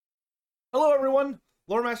Hello, everyone.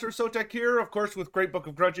 Lore Master Sotek here, of course, with Great Book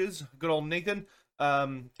of Grudges. Good old Nathan.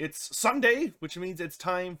 It's Sunday, which means it's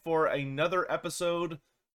time for another episode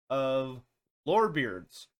of Lore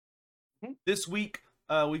Beards. Mhm. This week,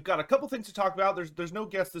 we've got a couple things to talk about. There's no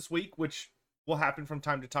guest this week, which will happen from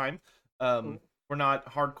time to time. We're not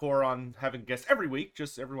hardcore on having guests every week,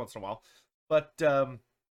 just every once in a while. But there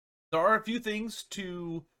are a few things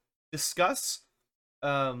to discuss.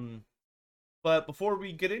 But before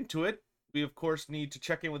we get into it, we of course need to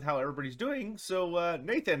check in with how everybody's doing. So,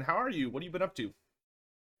 Nathan, how are you? What have you been up to?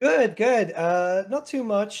 Good, good. Not too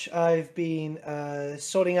much. I've been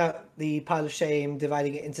sorting out the pile of shame,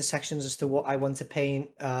 dividing it into sections as to what I want to paint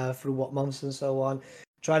through what months and so on.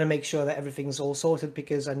 Trying to make sure that everything's all sorted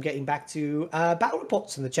because I'm getting back to battle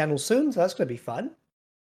reports in the channel soon, so that's going to be fun.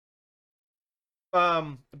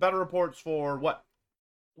 Battle reports for what?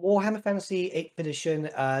 Warhammer Fantasy 8th edition,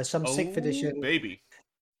 some 6th Oh, edition, baby.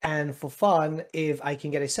 and for fun, if I can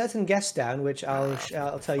get a certain guest down, which I'll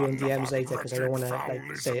tell you in DMs later because I don't want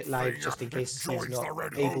to say it live just in case he's not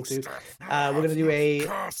able to. We're going to do a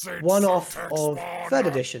one-off of 3rd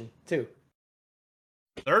edition too.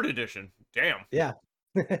 Third edition. Damn. Yeah,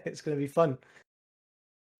 it's going to be fun.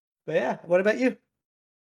 But yeah, what about you?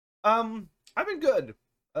 I've been good.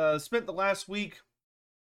 Spent the last week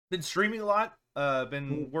been streaming a lot.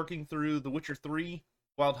 Been working through The Witcher 3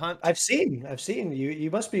 Wild Hunt. I've seen you.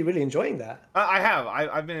 You must be really enjoying that. I have.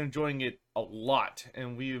 I've been enjoying it a lot,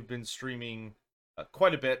 and we've been streaming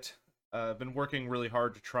quite a bit. Been working really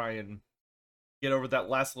hard to try and get over that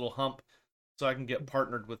last little hump so I can get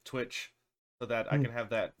partnered with Twitch so that I can have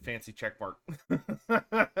that fancy check mark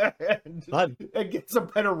Fun. and get some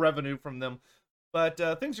better revenue from them. But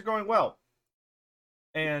things are going well.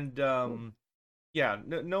 And yeah,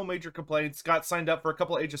 no major complaints. Got signed up for a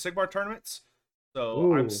couple of Age of Sigmar tournaments.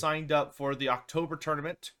 So I'm Ooh. signed up for the October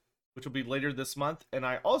tournament, which will be later this month. And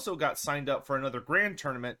I also got signed up for another grand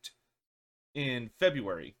tournament in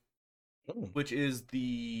February, which is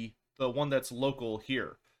the one that's local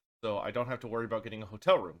here. So I don't have to worry about getting a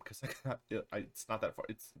hotel room because it's not that far.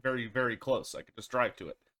 It's very, very close. I could just drive to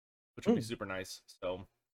it, which would be super nice. So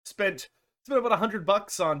spent about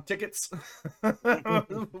 $100 on tickets,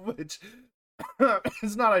 which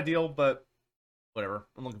is not ideal, but whatever.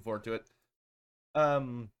 I'm looking forward to it.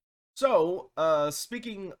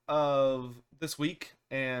 Speaking of this week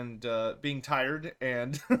and being tired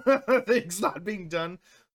and things not being done,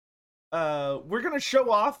 we're gonna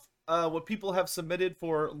show off what people have submitted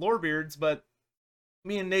for Lorebeards, but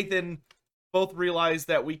me and Nathan both realized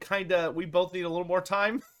that we both need a little more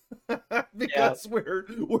time because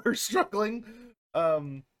we're struggling.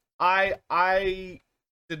 I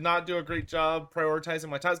did not do a great job prioritizing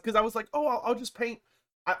my time because I was like, oh, I'll just paint.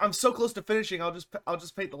 I'm so close to finishing. I'll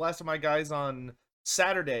just paint the last of my guys on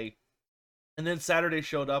Saturday, and then Saturday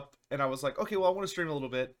showed up, and I was like, okay, well, I want to stream a little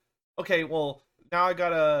bit. Okay, well, now I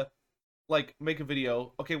gotta like make a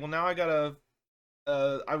video. Okay, well, now I gotta.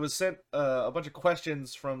 I was sent a bunch of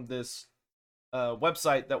questions from this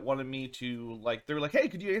website that wanted me to like. They were like, hey,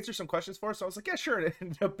 could you answer some questions for us? So I was like, yeah, sure. And it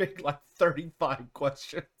ended up being like 35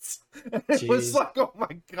 questions. It was Jeez. like, oh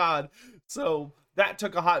my god. So that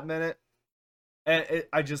took a hot minute. And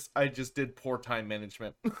I just did poor time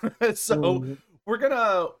management. So Ooh. we're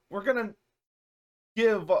gonna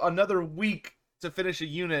give another week to finish a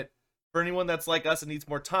unit for anyone that's like us and needs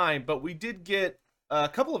more time. But we did get a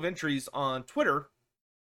couple of entries on Twitter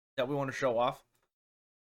that we want to show off.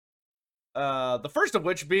 The first of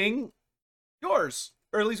which being yours,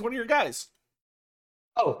 or at least one of your guys.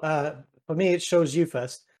 Oh, for me, it shows you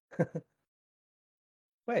first.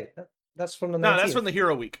 Wait, that's from the No, that's 19th. from the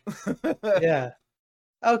Hero Week. Yeah.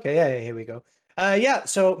 Okay, yeah, here we go. Yeah,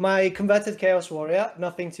 so my converted Chaos Warrior,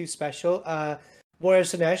 nothing too special. Warrior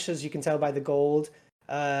Sinesh, as you can tell by the gold,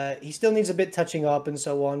 he still needs a bit touching up and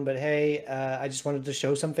so on, but hey, I just wanted to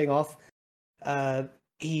show something off.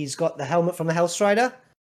 He's got the helmet from the Hellstrider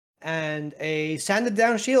and a sanded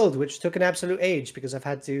down shield, which took an absolute age because I've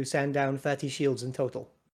had to sand down 30 shields in total.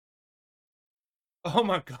 Oh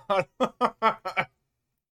my god.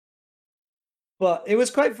 But it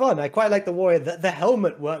was quite fun. I quite like the warrior. The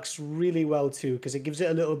helmet works really well too because it gives it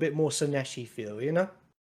a little bit more Sineshi feel, you know?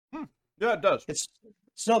 Yeah, it does. It's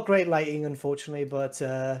not great lighting, unfortunately, but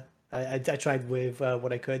I tried with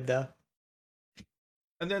what I could there.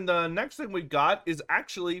 And then the next thing we got is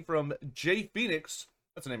actually from Jay Phoenix.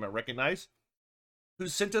 That's a name I recognize. Who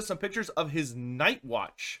sent us some pictures of his Night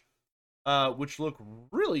Watch, which look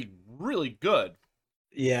really, really good.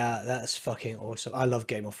 Yeah, that's fucking awesome. I love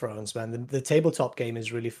Game of Thrones, man. The tabletop game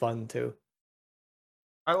is really fun too.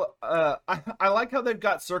 I like how they've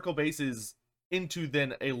got circle bases into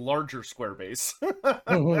then a larger square base.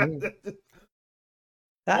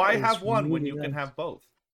 That Why is have one when really you can nice. have both?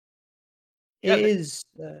 It Yeah, is,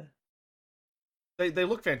 they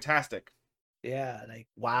look fantastic. yeah, like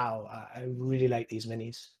wow. I really like these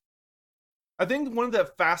minis. I think one of the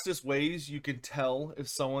fastest ways you can tell if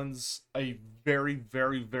someone's a very,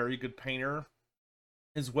 very, very good painter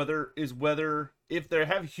is whether if they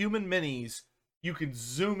have human minis, you can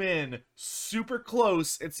zoom in super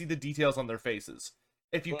close and see the details on their faces.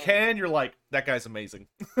 If you Mm. can, you're like, that guy's amazing.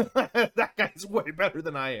 That guy's way better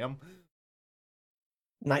than I am.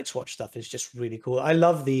 Night's Watch stuff is just really cool. I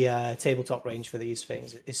love the tabletop range for these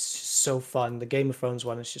things. It's just so fun. The Game of Thrones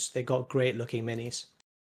one is just they got great looking minis.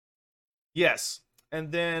 Yes.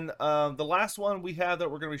 And then the last one we have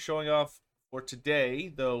that we're going to be showing off for today,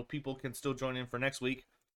 though people can still join in for next week,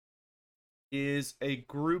 is a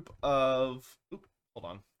group of. Oop, hold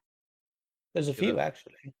on. There's a Get it. few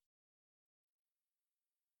actually.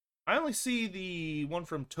 I only see the one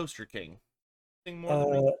from Toaster King. Thing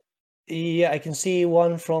more than me? Yeah, I can see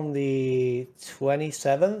one from the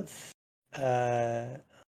 27th.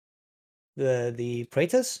 The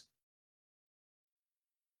Praetors.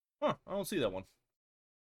 Huh, I don't see that one.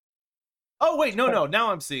 Oh, wait, no, Quite- no.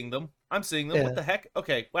 Now I'm seeing them. I'm seeing them. What Yeah, the heck?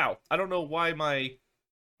 Okay, wow. I don't know why my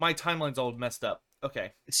timeline's all messed up.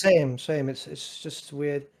 Okay. same. It's just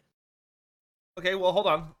weird. Okay, well, hold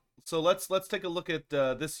on. So let's take a look at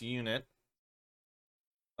this unit.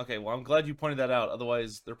 Okay, well, I'm glad you pointed that out.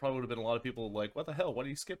 Otherwise, there probably would have been a lot of people like, what the hell? Why do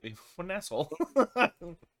you skip me? What an asshole.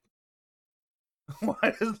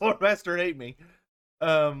 Why does Lord Master hate me?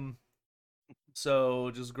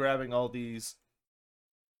 So just grabbing all these.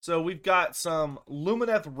 So we've got some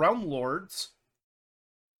Lumineth Realm Lords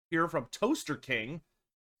here from Toaster King,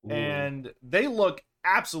 and they look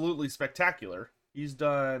absolutely spectacular. He's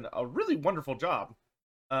done a really wonderful job.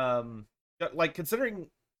 Like considering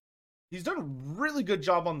he's done a really good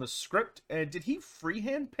job on the script. And did he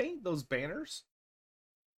freehand paint those banners?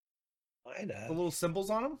 Might The have. little symbols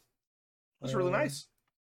on them? It's really Um, nice.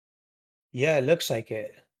 Yeah, it looks like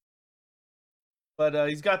it. But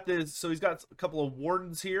he's got this, so he's got a couple of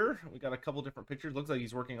wardens here. We got a couple different pictures. Looks like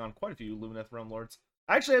he's working on quite a few Lumineth Realm Lords.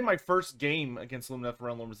 I actually had my first game against Lumineth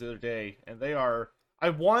Realm Lords the other day, and they are, I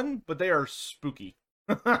won, but they are spooky.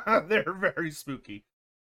 They're very spooky.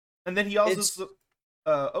 And then he also,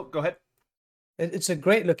 oh, go ahead. It's a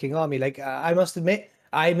great looking army. Like I must admit,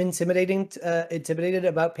 I'm intimidated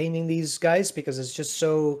about painting these guys because there's just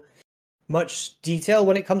so much detail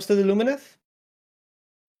when it comes to the Lumineth.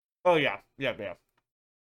 Oh yeah, yeah.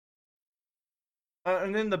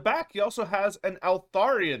 And in the back, he also has an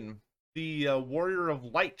Altharian, the Warrior of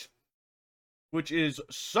Light, which is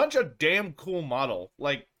such a damn cool model.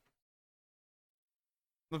 Like,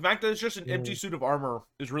 the fact that it's just an empty suit of armor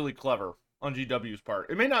is really clever on GW's part.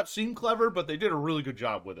 It may not seem clever, but they did a really good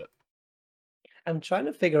job with it. I'm trying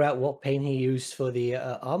to figure out what paint he used for the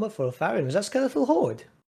armor for Altharion. Was that Skeletal Horde?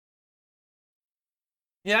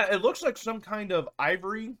 Yeah, it looks like some kind of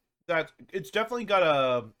ivory. That it's definitely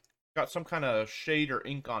got some kind of shade or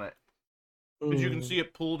ink on it. Because you can see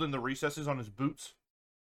it pulled in the recesses on his boots.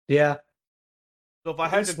 Yeah. So if I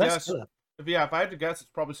had to Nice guess, color. if I had to guess, it's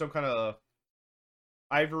probably some kind of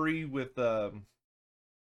ivory with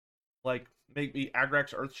like maybe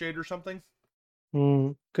Agrax Earthshade or something.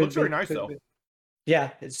 Looks very nice though.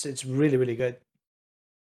 Yeah, it's really, really good.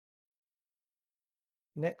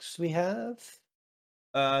 Next we have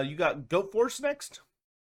You got Goat Force next.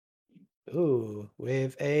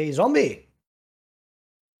 with a zombie.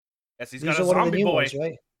 Yes, he's These got a are one of the zombie new boy. ones,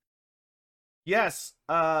 right? Yes.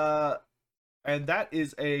 And that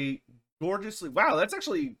is a gorgeously, wow, that's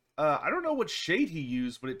actually I don't know what shade he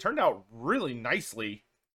used, but it turned out really nicely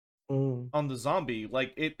on the zombie.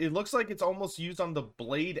 Like it looks like it's almost used on the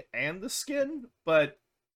blade and the skin, but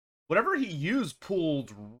whatever he used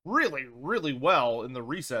pulled really, really well in the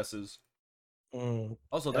recesses.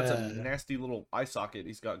 Also, that's a nasty little eye socket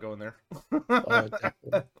he's got going there. Oh,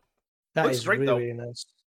 definitely. That Looks is great, really, though. really nice.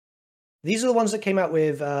 These are the ones that came out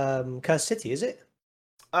with Cursed City, is it?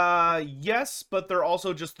 Yes, but they're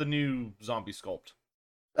also just the new zombie sculpt.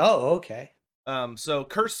 Oh, okay. So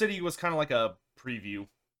Curse City was kind of like a preview.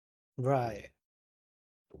 Right.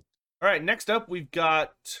 All right, next up we've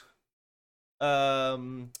got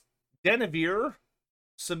Denevere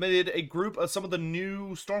submitted a group of some of the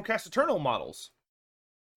new Stormcast Eternal models.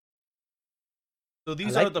 So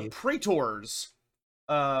these are the Praetors,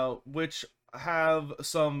 which have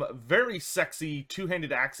some very sexy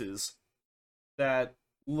two-handed axes that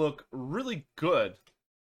look really good.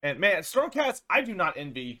 And man, Stormcast, I do not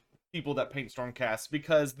envy people that paint Stormcast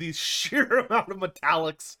because the sheer amount of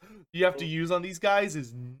metallics you have to use on these guys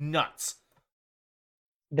is nuts.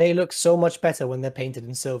 They look so much better when they're painted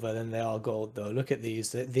in silver than they are gold, though. Look at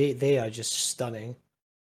these; they are just stunning.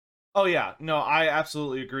 Oh yeah, no, I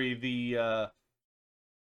absolutely agree.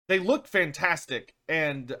 They look fantastic,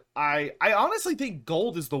 and I honestly think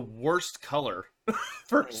gold is the worst color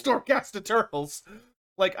for Stormcast Eternals.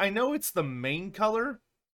 Like, I know it's the main color.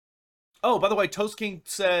 Oh, by the way, Toast King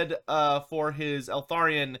said for his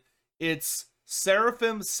Eltharion, it's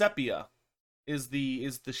Seraphim Sepia is the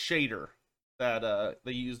shader that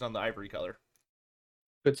they used on the ivory color.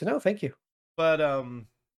 Good to know. Thank you. But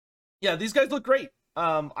yeah, these guys look great.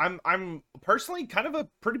 I'm personally kind of a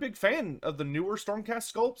pretty big fan of the newer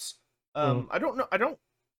Stormcast sculpts.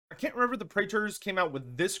 I can't remember the Praetors came out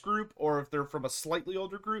with this group or if they're from a slightly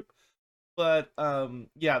older group. But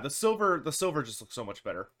yeah, the silver just looks so much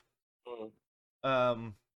better. But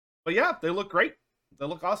yeah, they look great. They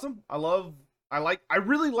look awesome. I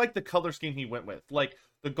really like the color scheme he went with. Like,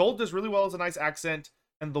 the gold does really well as a nice accent,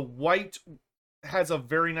 and the white has a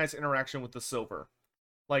very nice interaction with the silver.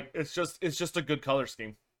 Like, it's just a good color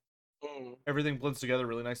scheme. Everything blends together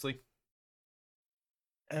really nicely.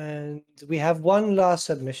 And we have one last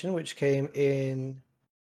submission, which came in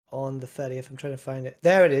on the 30th. I'm trying to find it.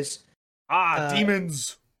 There it is.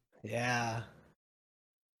 Demons. Yeah.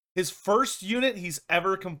 His first unit he's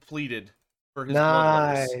ever completed for his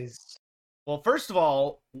Blood Wars. Nice. Well, first of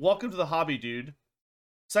all, welcome to the hobby, dude.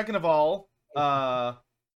 Second of all,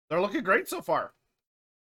 they're looking great so far.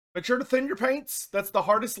 Make sure to thin your paints. That's the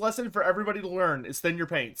hardest lesson for everybody to learn, is thin your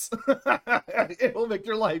paints. It will make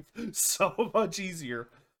your life so much easier.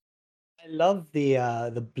 I love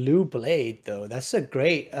the blue blade, though. That's a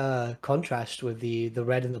great contrast with the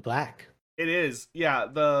red and the black. It is. Yeah,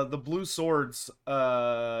 the blue swords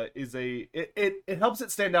it helps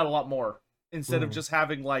it stand out a lot more instead of just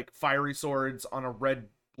having like fiery swords on a red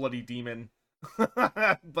bloody demon.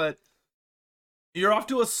 But you're off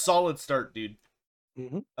to a solid start, dude.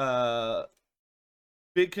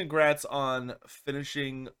 Big congrats on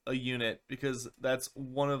finishing a unit, because that's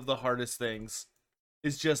one of the hardest things.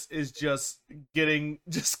 Is just getting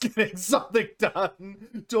something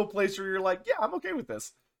done to a place where you're like, yeah, I'm okay with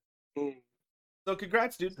this. So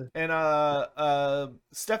congrats, dude. And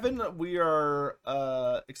Stefan, we are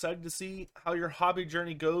excited to see how your hobby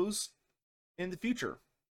journey goes in the future.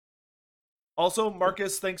 Also,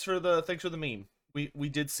 Marcus, thanks for the meme. We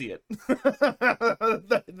did see it.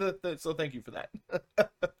 So thank you for that.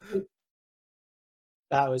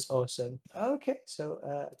 That was awesome. Okay,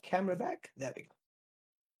 so camera back. There we go.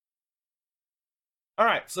 All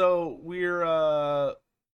right, so we're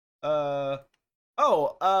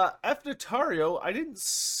Efnatario, I didn't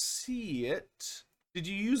see it. Did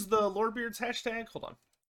you use the Lordbeard's hashtag? Hold on.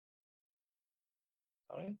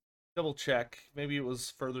 All right. Double check. Maybe it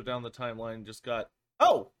was further down the timeline. Just got.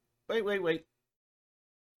 Oh, wait.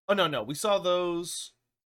 Oh no, we saw those.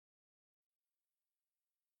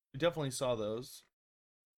 We definitely saw those.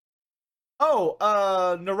 Oh,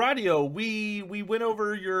 Naradio, we went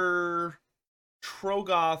over your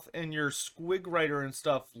Trogoth and your Squig Rider and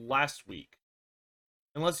stuff last week.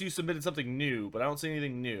 Unless you submitted something new, but I don't see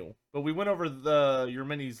anything new. But we went over your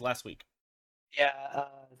minis last week. Yeah,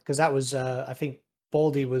 because that was I think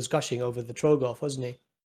Baldy was gushing over the Trogoth, wasn't he?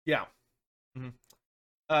 Yeah.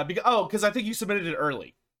 Because I think you submitted it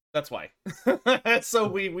early. That's why. So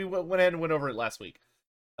we went ahead and went over it last week.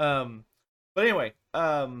 But anyway,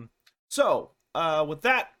 so with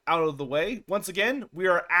that out of the way, once again, we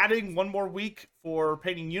are adding one more week for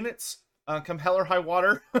painting units. Come hell or high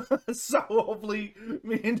water. So hopefully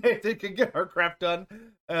me and Nathan can get our crap done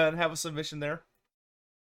and have a submission there.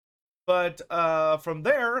 But from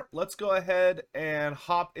there, let's go ahead and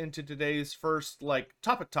hop into today's first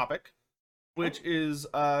topic, which is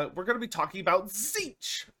we're going to be talking about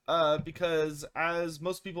Tzeentch, because as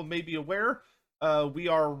most people may be aware, we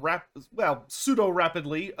are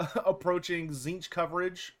pseudo-rapidly approaching Tzeentch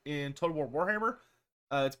coverage in Total War Warhammer.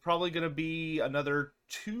 It's probably going to be another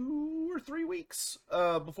 2 or 3 weeks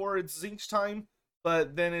before it's Tzeentch time,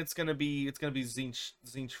 but then it's going to be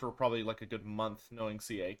Tzeentch for probably like a good month, knowing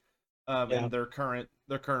CA and their current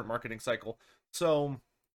marketing cycle. So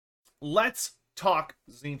let's talk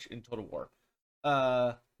Tzeentch in Total War.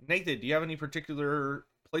 Nathan, do you have any particular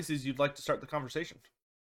places you'd like to start the conversation?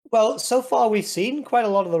 Well, so far we've seen quite a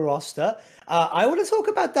lot of the roster. I want to talk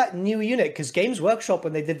about that new unit, because Games Workshop,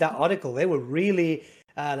 when they did that article, they were really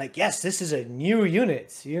yes, this is a new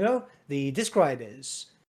unit, the Disc Riders.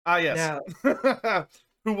 Yes. Now...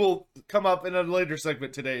 Who will come up in a later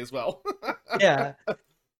segment today as well. Yeah.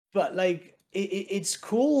 But it's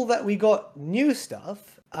cool that we got new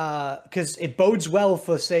stuff, because it bodes well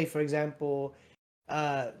for, say, for example,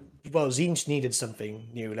 well, Zinch needed something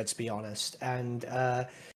new, let's be honest, and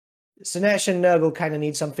Sinesh and Nurgle kind of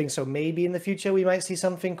need something, so maybe in the future we might see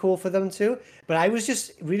something cool for them too. But I was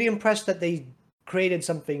just really impressed that they created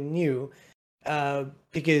something new,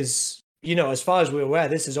 because as far as we're aware,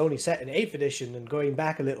 this is only set in 8th edition and going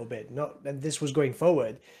back a little bit. And this was going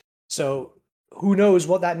forward, so who knows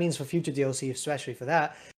what that means for future DLC, especially for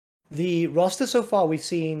that. The roster so far we've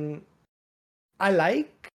seen, I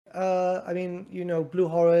like. I mean, blue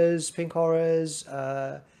horrors, pink horrors. We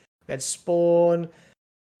had Spawn.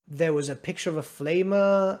 There was a picture of a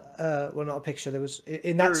flamer. Well, not a picture. There was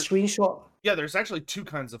in that screenshot. Yeah, there's actually 2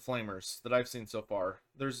 kinds of flamers that I've seen so far.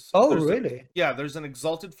 There's really? There's an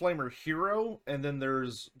exalted flamer hero, and then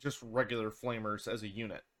there's just regular flamers as a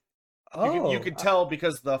unit. You can tell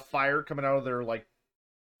because the fire coming out of their like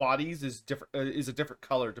bodies is different, is a different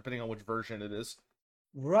color depending on which version it is.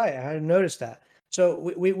 Right, I hadn't noticed that.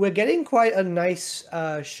 So we're getting quite a nice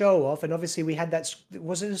show off, and obviously we had that.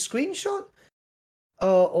 Was it a screenshot,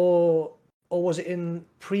 or was it in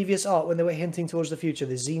previous art when they were hinting towards the future?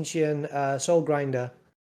 The Zinchian Soul Grinder.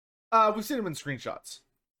 We've seen them in screenshots.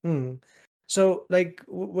 So, like,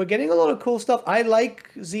 we're getting a lot of cool stuff. I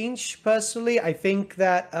like Zinch personally. I think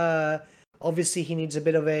that obviously he needs a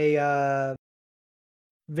bit of a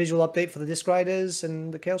visual update for the Disc Riders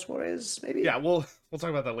and the Chaos Warriors, maybe. Yeah, we'll talk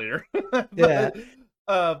about that later. Yeah.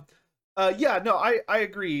 No, I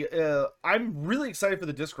agree. I'm really excited for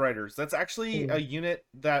the Disc Riders. That's actually a unit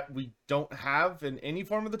that we don't have in any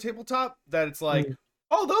form of the tabletop. That it's like,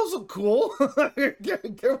 oh, those look cool.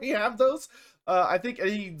 Can we have those? I think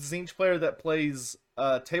any Zinch player that plays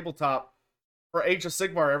tabletop for Age of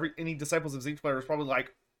Sigmar, any Disciples of Zinch player is probably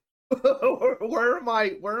like, where am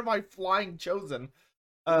I flying chosen?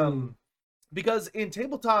 Because in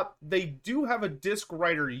tabletop they do have a Disc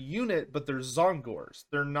Rider unit, but they're Zongors.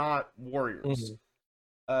 They're not warriors.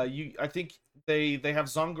 I think they have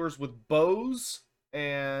Zongors with bows,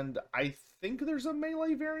 and I think there's a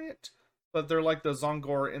melee variant, but they're like the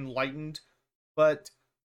Zongor Enlightened. But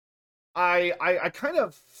I kind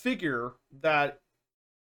of figure that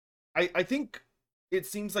I think it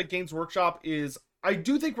seems like Games Workshop I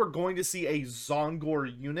do think we're going to see a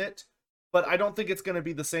Zongor unit, but I don't think it's going to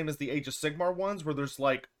be the same as the Age of Sigmar ones, where there's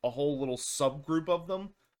like a whole little subgroup of them.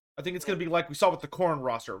 I think it's going to be like we saw with the Khorne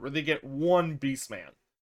roster, where they get one Beastman.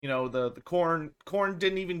 The Khorne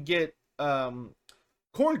didn't even get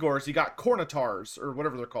Khorngors, he got Khornatars, or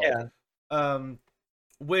whatever they're called. Yeah.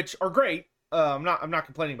 Which are great. I'm not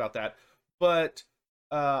complaining about that. But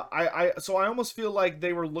I almost feel like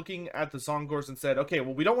they were looking at the Zongors and said, okay,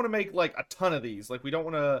 well, we don't want to make like a ton of these. Like we don't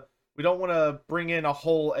want to bring in a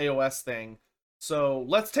whole AOS thing. So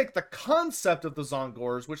let's take the concept of the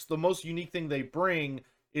Zongors, which the most unique thing they bring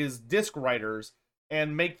is Disc Riders,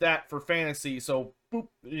 and make that for fantasy. So boop,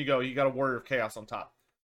 there you go. You got a Warrior of Chaos on top.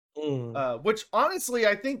 Which honestly,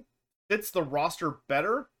 I think fits the roster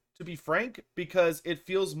better, to be frank, because it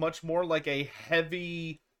feels much more like a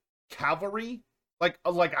heavy cavalry, like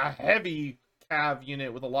a heavy cav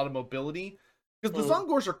unit with a lot of mobility. Because the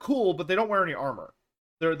Zongors are cool, but they don't wear any armor.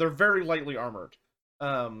 They're very lightly armored.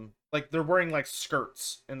 Like they're wearing like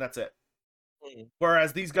skirts, and that's it.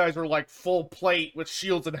 Whereas these guys are like full plate with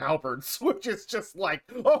shields and halberds, which is just like,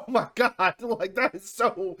 oh my god, like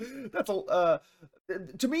to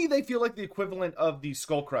me they feel like the equivalent of the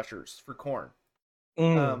Skull Crushers for Khorne.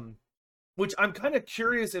 Which I'm kind of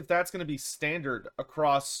curious if that's going to be standard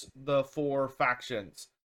across the 4 factions.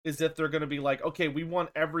 Is if they're going to be like, okay, we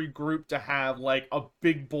want every group to have like a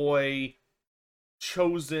big boy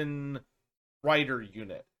chosen rider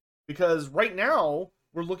unit. Because right now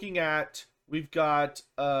we're looking at, we've got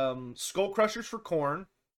Skull Crushers for Khorne.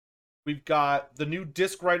 We've got the new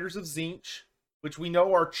Disc Riders of Tzeentch, which we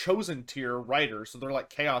know are chosen tier riders, so they're like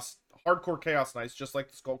hardcore Chaos Knights, just like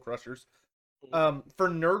the Skull Crushers. For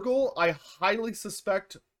Nurgle, I highly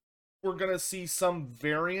suspect we're gonna see some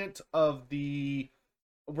variant of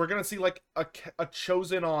we're gonna see like a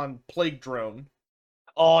chosen on Plague Drone.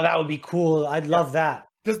 Oh, that would be cool. I'd love that.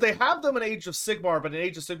 Because they have them in Age of Sigmar, but in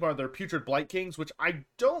Age of Sigmar they're Putrid Blight Kings, which I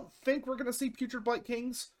don't think we're gonna see Putrid Blight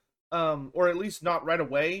Kings. Or at least not right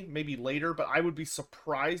away, maybe later, but I would be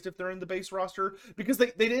surprised if they're in the base roster, because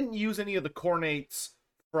they didn't use any of the Khornates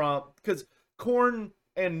because Khorne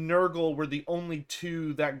and Nurgle were the only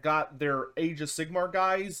 2 that got their Age of Sigmar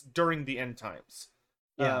guys during the end times.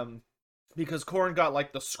 Yeah. Because Khorne got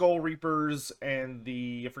like the Skull Reapers and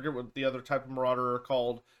I forget what the other type of Marauder are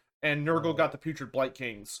called, and Nurgle got the Putrid Blight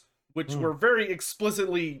Kings, which were very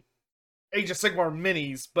explicitly Age of Sigmar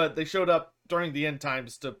minis, but they showed up during the end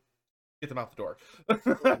times to get them out the door.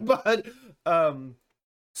 But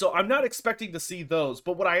so I'm not expecting to see those,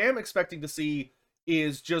 but what I am expecting to see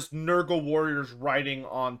is just Nurgle warriors riding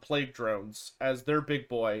on plague drones as their big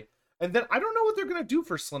boy. And then I don't know what they're gonna do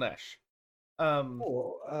for Slaanesh.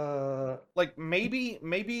 Like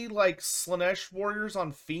maybe like Slaanesh warriors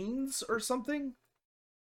on fiends or something.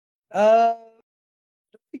 I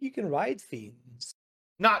don't think you can ride fiends.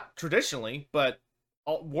 Not traditionally, but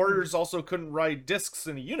warriors also couldn't ride discs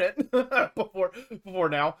in a unit before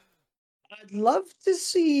now. I'd love to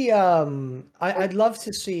see. I'd love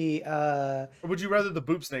to see. Or would you rather the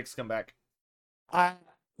boob snakes come back?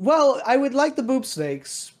 Well, I would like the boob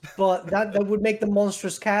snakes, but that would make the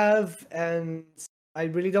monstrous cav, and I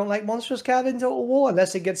really don't like monstrous cav in Total War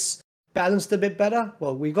unless it gets balanced a bit better.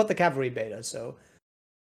 Well, we've got the cavalry beta, so.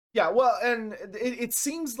 Yeah, well, and it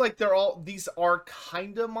seems like these are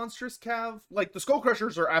kind of monstrous cav. Like the skull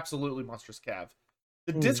crushers are absolutely monstrous cav.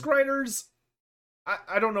 The disc riders,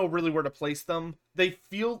 I don't know really where to place them. They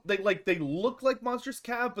look like monstrous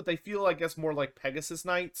cav, but they feel, I guess, more like Pegasus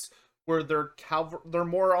Knights, where they're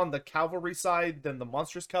more on the cavalry side than the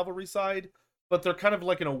monstrous cavalry side, but they're kind of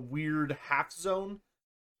like in a weird half zone.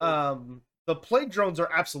 The plague drones are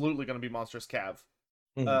absolutely going to be monstrous cav.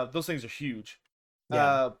 Those things are huge.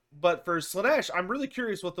 Yeah. But for Slaanesh, I'm really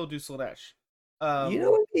curious what they'll do Slaanesh. You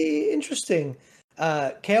know what would be interesting?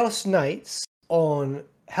 Chaos Knights on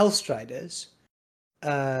Hellstriders.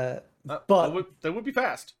 But they would be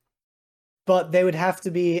fast. But they would have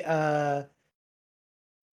to be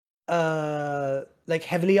like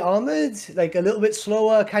heavily armored, like a little bit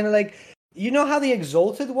slower, kind of like, you know how the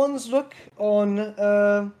exalted ones look on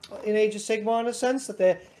in Age of Sigmar, in a sense that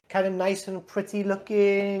they're kind of nice and pretty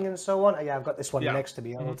looking and so on. Yeah, I've got this one next to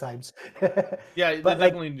me at all times. Yeah, they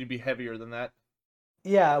definitely need to be heavier than that.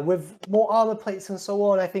 Yeah, with more armor plates and so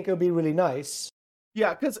on, I think it would be really nice.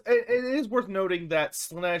 Yeah, because it is worth noting that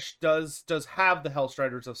Slaanesh does have the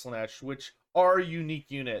Hellstriders of Slaanesh, which are a unique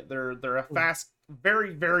unit. They're a fast,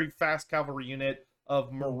 very, very fast cavalry unit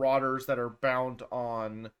of marauders that are bound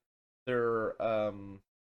on their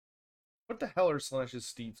what the hell are Slaanesh's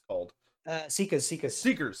steeds called?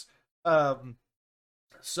 Seekers.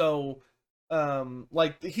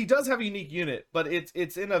 Like he does have a unique unit, but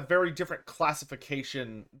it's in a very different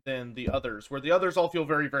classification than the others, where the others all feel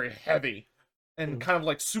very, very heavy and kind of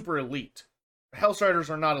like super elite. Hellstriders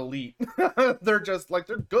are not elite. They're just like,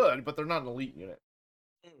 they're good, but they're not an elite unit.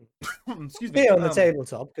 Excuse me. On the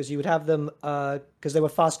tabletop, because you would have them because they were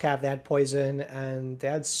fast cav, they had poison, and they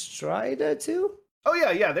had Strider too. Oh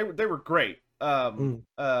yeah, they were great.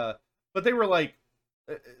 But they were like,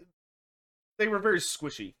 they were very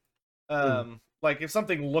squishy. Like if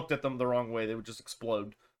something looked at them the wrong way, they would just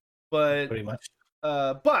explode. But pretty much.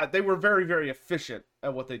 But they were very, very efficient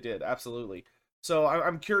at what they did. Absolutely. So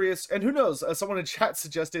I'm curious, and who knows? Someone in chat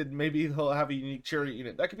suggested maybe they'll have a unique chariot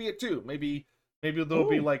unit. That could be it too. Maybe there'll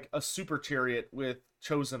be like a super chariot with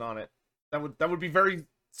Chosen on it. That would be very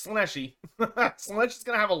Slaaneshy. Slaanesh is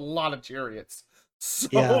gonna have a lot of chariots.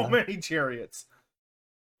 So many chariots.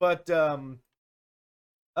 But the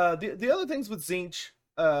other things with Tzeentch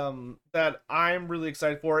that I'm really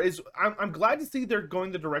excited for is I'm glad to see they're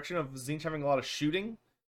going the direction of Tzeentch having a lot of shooting.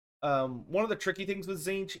 One of the tricky things with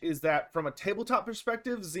Tzeentch is that from a tabletop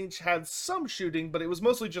perspective, Tzeentch had some shooting, but it was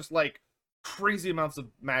mostly just like crazy amounts of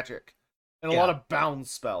magic and a lot of bound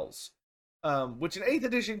spells. Which in 8th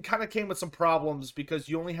edition kind of came with some problems because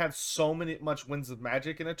you only had so much winds of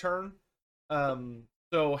magic in a turn.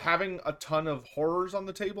 So having a ton of horrors on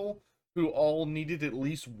the table who all needed at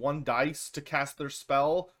least one dice to cast their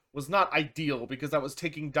spell was not ideal, because that was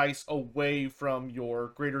taking dice away from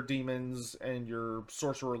your greater demons and your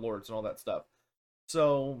sorcerer lords and all that stuff.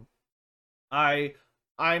 So I'm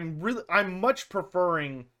much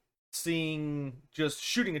preferring seeing just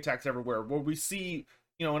shooting attacks everywhere, where we see,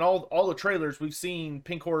 you know, in all the trailers we've seen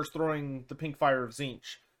pink horrors throwing the pink fire of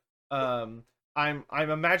Tzeentch. I'm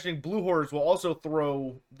imagining blue horrors will also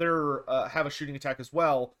throw their have a shooting attack as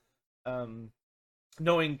well.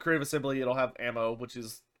 Knowing Creative Assembly, it'll have ammo, which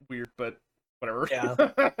is weird, but whatever. Yeah.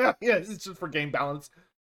 Yeah, it's just for game balance.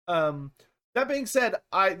 That being said,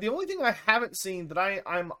 the only thing I haven't seen that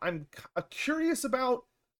I'm curious about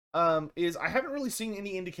is I haven't really seen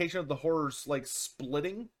any indication of the horrors like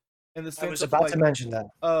splitting, in the sense I was about to mention that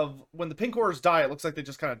of when the pink horrors die, it looks like they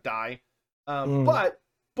just kind of die.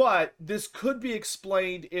 But this could be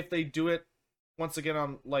explained if they do it once again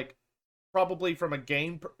on like probably from a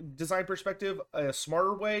game design perspective, a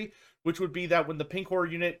smarter way, which would be that when the pink horror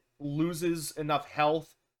unit loses enough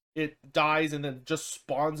health, it dies and then just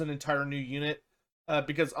spawns an entire new unit.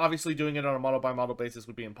 Because obviously doing it on a model by model basis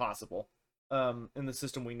would be impossible. in the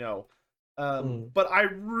system we know. Mm. But I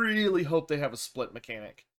really hope they have a split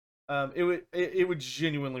mechanic. It would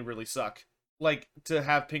genuinely really suck, like, to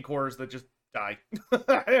have pink horrors that just die.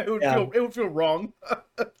 Yeah. It would feel wrong.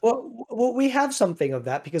 Well, we have something of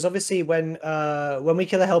that because obviously when we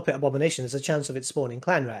kill a Hellpit Abomination, there's a chance of it spawning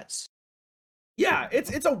clan rats. Yeah,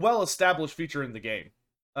 it's a well established feature in the game.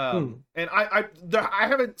 Hmm. And I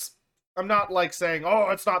haven't. I'm not like saying, oh,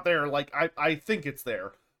 it's not there. Like, I think it's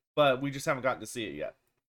there, but we just haven't gotten to see it yet.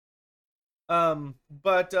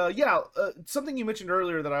 But yeah, something you mentioned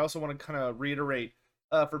earlier that I also want to kind of reiterate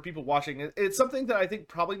for people watching. It's something that I think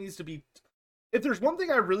probably needs to be. If there's one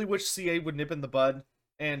thing I really wish CA would nip in the bud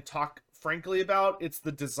and talk frankly about, it's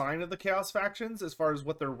the design of the Chaos factions as far as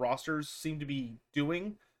what their rosters seem to be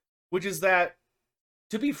doing, which is that,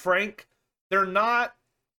 to be frank, they're not.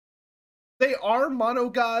 They are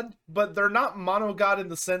monogod, but they're not monogod in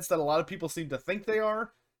the sense that a lot of people seem to think they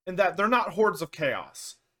are, and that they're not hordes of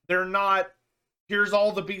chaos. They're not, here's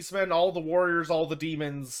all the beastmen, all the warriors, all the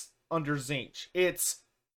demons under Tzeentch. It's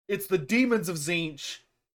the demons of Tzeentch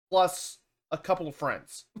plus a couple of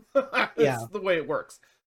friends. That's Yeah. the way it works.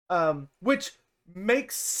 Which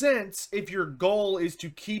makes sense if your goal is to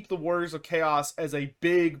keep the Warriors of Chaos as a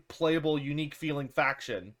big, playable, unique feeling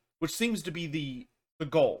faction, which seems to be the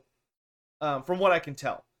goal. From what I can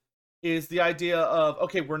tell, is the idea of,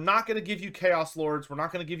 okay, we're not going to give you Chaos Lords, we're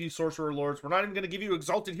not going to give you Sorcerer Lords, we're not even going to give you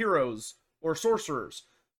Exalted Heroes or Sorcerers.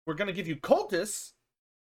 We're going to give you Cultists,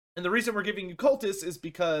 and the reason we're giving you Cultists is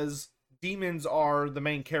because demons are the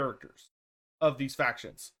main characters of these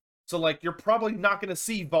factions. So, like, you're probably not going to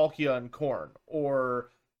see Valkia and Khorne, or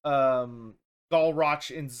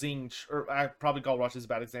Galroch and Tzeentch, or probably Galroch is a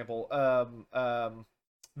bad example,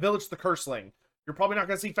 Village the Curseling. You're probably not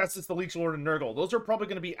going to see Festus the Leech Lord and Nurgle. Those are probably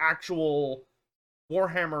going to be actual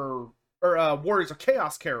Warhammer or Warriors of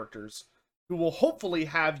Chaos characters who will hopefully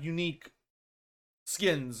have unique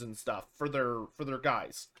skins and stuff for their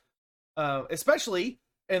guys. Especially,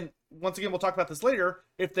 and once again we'll talk about this later,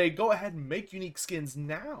 if they go ahead and make unique skins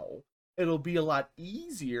now, it'll be a lot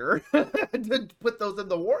easier to put those in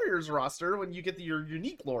the Warriors roster when you get your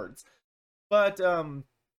unique lords. But for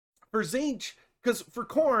Tzeentch, because for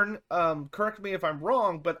Khorne, correct me if I'm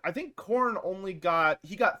wrong, but I think Khorne only got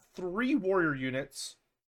 3 warrior units.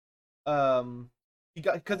 He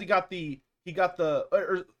got the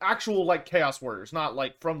or actual, like, Chaos Warriors, not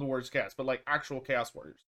like from the Warriors Chaos, but like actual Chaos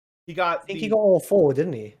Warriors. He got I think he got all 4,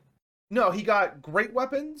 didn't he? No, he got great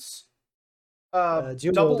weapons, Dual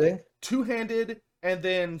double wielding. two-handed, and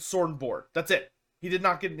then sword and board. That's it. He did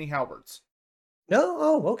not get any halberds. No?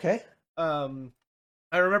 Oh, okay.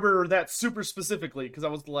 I remember that super specifically because I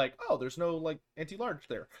was like, oh, there's no, like, anti-large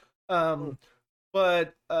there.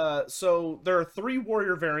 But so there are 3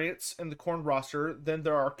 warrior variants in the Khorne roster. Then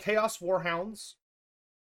there are Chaos Warhounds,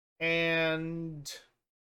 and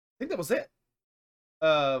I think that was it.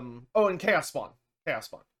 And Chaos Spawn.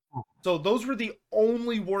 So those were the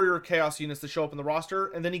only warrior chaos units that show up in the roster,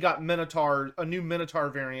 and then he got Minotaur, a new Minotaur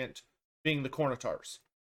variant, being the Cornitars.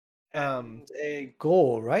 A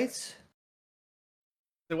goal, right?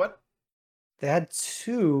 Say what? They had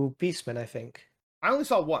 2 beastmen, I think. I only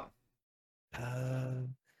saw 1.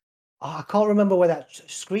 I can't remember where that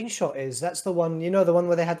screenshot is. That's the one, the one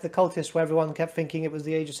where they had the cultists, where everyone kept thinking it was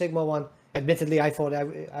the Age of Sigmar one. Admittedly, I thought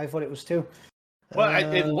it was 2.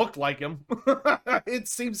 Well, it looked like him. It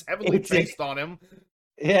seems heavily based on him.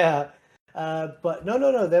 Yeah, but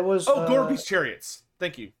no. There was. Gorby's Chariots.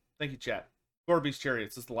 Thank you, chat. Gorby's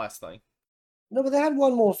Chariots is the last thing. No, but they had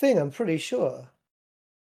one more thing. I'm pretty sure.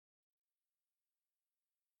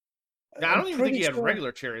 I don't even think he had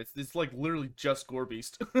regular chariots. It's like literally just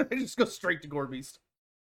Gorebeast. I just go straight to Gorebeast.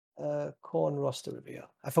 Khorne roster review.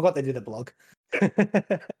 I forgot they did a blog.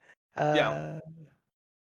 Yeah.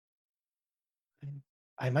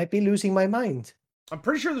 I might be losing my mind. I'm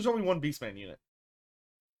pretty sure there's only 1 Beastman unit.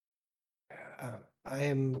 I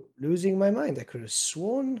am losing my mind. I could have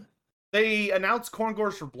sworn. They announced Khorne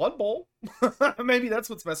Gorge for Blood Bowl. Maybe that's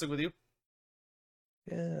what's messing with you.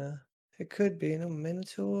 Yeah, it could be. No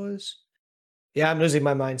Minotaurs. Yeah, I'm losing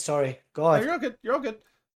my mind. Sorry. God. No, you're all good.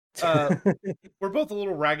 We're both a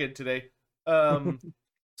little ragged today.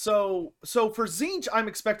 So for Tzeentch, I'm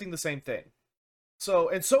expecting the same thing.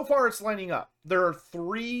 So far it's lining up. There are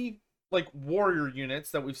 3 like warrior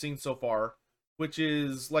units that we've seen so far, which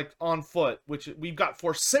is like on foot, which we've got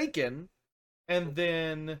Forsaken, and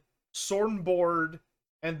then sword and board,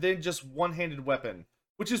 and then just one-handed weapon,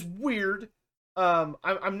 which is weird.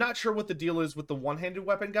 I'm not sure what the deal is with the one-handed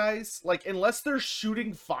weapon guys. Like, unless they're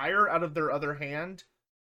shooting fire out of their other hand,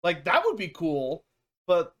 like, that would be cool,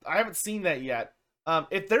 but I haven't seen that yet.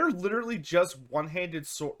 If they're literally just one-handed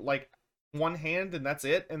sword, like one hand and that's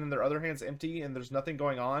it, and then their other hand's empty and there's nothing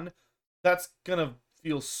going on, that's gonna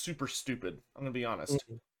feel super stupid. I'm gonna be honest.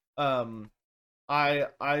 Mhm. Um,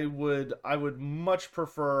 I would much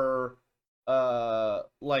prefer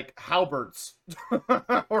like halberds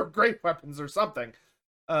or great weapons or something.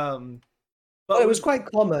 Um, Well, but it was with quite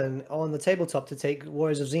common on the tabletop to take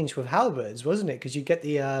Warriors of Tzeentch with halberds, wasn't it? Because you get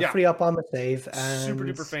the yeah, free up armor save super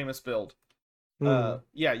and duper famous build. hmm.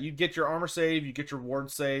 Yeah, you get your armor save, you get your ward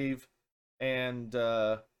save, and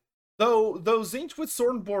though Zinch with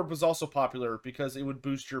Sword and Board was also popular because it would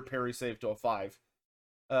boost your parry save to a 5.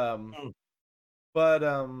 Um, Mm. but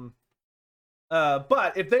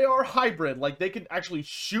but if they are hybrid, like they can actually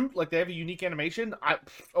shoot, like they have a unique animation,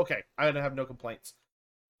 okay, I have no complaints.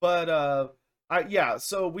 But yeah,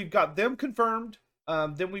 so we've got them confirmed.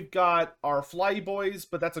 Then we've got our Fly Boys,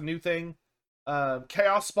 but that's a new thing.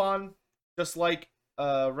 Chaos Spawn, just like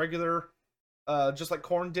regular, just like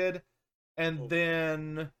Korn did. And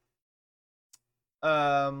then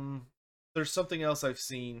there's something else I've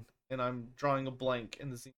seen, and I'm drawing a blank in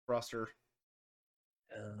the Zenith roster.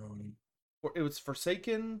 Um, It was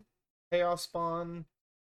Forsaken, Chaos Spawn.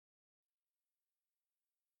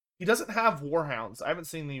 He doesn't have Warhounds. I haven't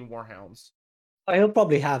seen any Warhounds. he'll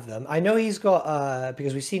probably have them. I know he's got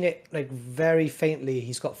because we've seen it like very faintly.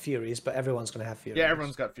 He's got Furies, but everyone's gonna have Yeah,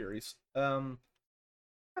 everyone's Furies. got Furies.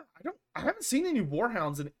 I haven't seen any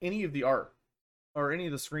Warhounds in any of the art or any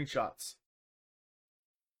of the screenshots.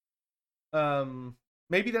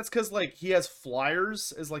 Maybe that's because like he has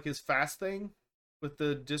flyers as like his fast thing with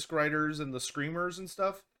the disc riders and the screamers and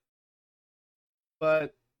stuff.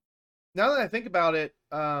 But now that I think about it,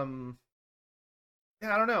 yeah,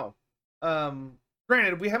 I don't know.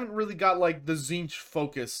 Granted, we haven't really got like the Zinch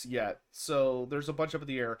focus yet, so there's a bunch up in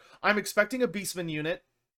the air. I'm expecting a Beastman unit.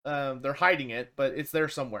 They're hiding it, but it's there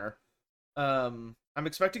somewhere. I'm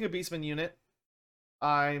expecting a Beastman unit.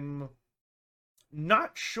 I'm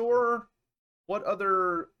not sure what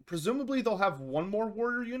other. Presumably, they'll have one more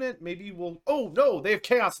warrior unit. Maybe we'll. Oh no, they have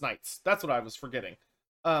Chaos Knights. That's what I was forgetting.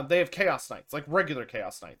 They have Chaos Knights, like regular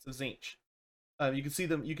Chaos Knights of Zinch. You can see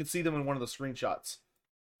them. You can see them in one of the screenshots.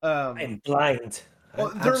 I'm blind. Well,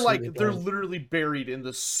 I'm they're absolutely like they're blind. literally buried in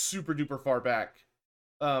the super duper far back,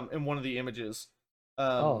 in one of the images.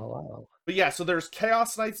 Oh wow. But yeah, so there's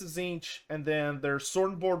Chaos Knights of Zinch, and then there's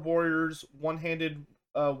Sword and Board Warriors, One-Handed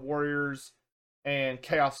Warriors, and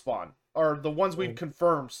Chaos Spawn are the ones we've Oh,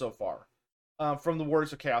 confirmed so far, from the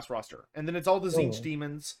Warriors of Chaos roster. And then it's all the Zinch oh.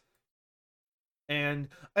 demons, and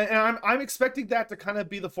I'm expecting that to kind of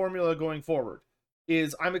be the formula going forward.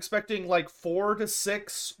 Is I'm expecting like 4 to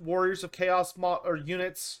 6 Warriors of Chaos or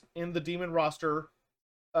units in the demon roster,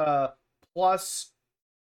 uh, plus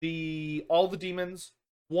all the demons,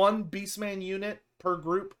 one Beastman unit per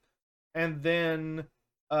group, and then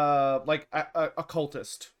like a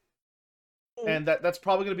cultist, and that's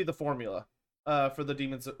probably going to be the formula for the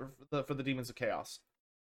demons for the demons of chaos.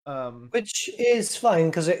 Which is fine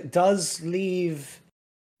because it does leave.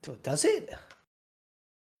 Does it?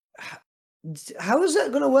 How is that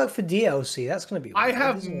going to work for DLC? That's going to be I weird,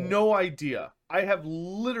 have isn't it? no idea. I have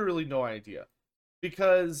literally no idea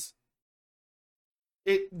because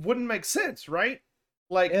it wouldn't make sense, right?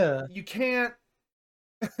 Like Yeah. you can't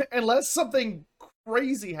unless something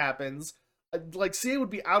crazy happens. Like CA would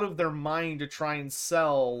be out of their mind to try and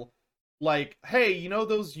sell like, hey, you know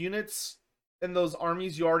those units and those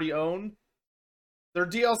armies you already own? They're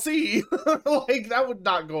DLC. Like that would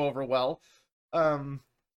not go over well. Um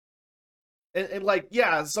and like,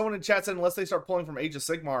 yeah, someone in chat said unless they start pulling from Age of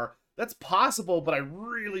Sigmar, that's possible, but I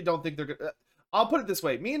really don't think they're gonna. I'll put it this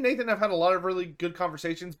way: me and Nathan have had a lot of really good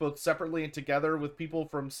conversations, both separately and together, with people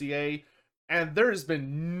from CA, and there has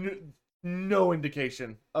been no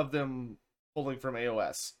indication of them pulling from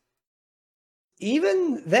AOS.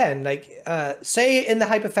 Even then, like, say in the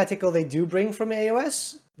hypothetical they do bring from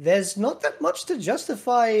AOS, there's not that much to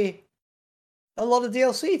justify a lot of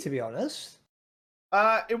DLC, to be honest.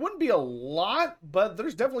 It wouldn't be a lot, but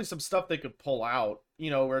there's definitely some stuff they could pull out. You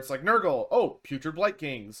know, where it's like Nurgle, oh, Putrid Blight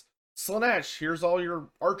Kings, Slanesh, here's all your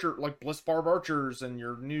archer, like Blissbarb archers and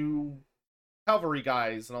your new cavalry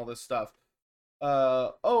guys and all this stuff.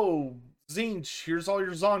 Oh, Zinch, here's all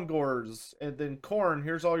your Zongors, and then Korn,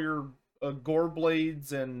 here's all your Gore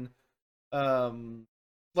Blades and Yeah,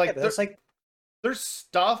 like but that's like, there's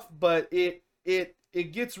stuff, but it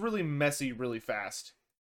gets really messy really fast.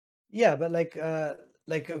 yeah, but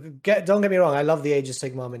don't get me wrong, I love the Age of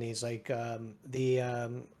Sigmar minis, like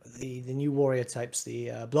the new warrior types,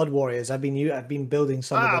 the Blood Warriors. I've been building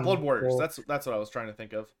some of Blood them Warriors. That's what I was trying to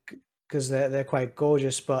think of. because they're quite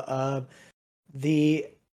gorgeous, but the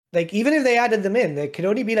like even if they added them in, there could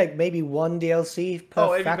only be like maybe one DLC per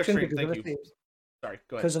Oh, AV faction Extreme, because thank of you. the Sorry,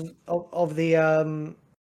 go ahead. because of the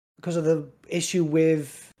because of the issue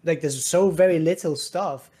with like there's so very little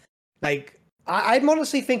stuff. Like I'm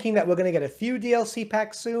honestly thinking that we're going to get a few DLC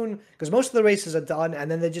packs soon because most of the races are done, and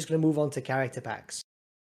then they're just going to move on to character packs.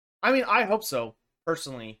 I mean, I hope so,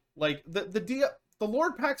 personally. Like the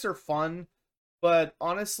Lord packs are fun, but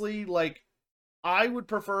honestly, like I would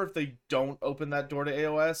prefer if they don't open that door to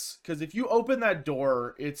AOS, because if you open that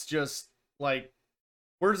door, it's just like,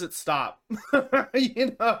 where does it stop?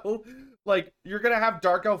 You know, like you're gonna have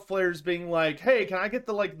Dark Elf players being like, "Hey, can I get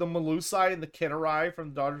the Melusai and the Kinnerai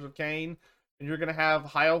from Daughters of Cain?" And you're gonna have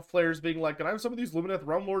High Elf players being like, "Can I have some of these Lumineth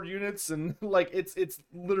Realm Lord units?" And like it's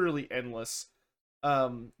literally endless.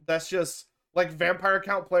 That's just like Vampire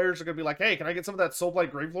Count players are gonna be like, "Hey, can I get some of that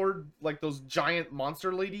Soulblight Gravelord, like those giant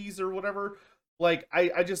monster ladies or whatever?" Like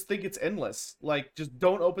I just think it's endless. Like just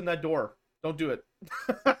don't open that door. Don't do it.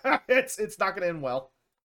 It's not gonna end well.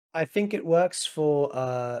 I think it works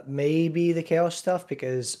for maybe the chaos stuff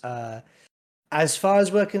because as far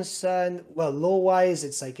as we're concerned, well, lore-wise,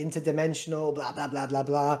 it's like interdimensional, blah blah blah blah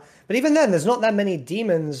blah. But even then, there's not that many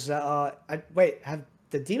demons that are. Wait, have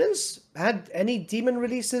the demons had any demon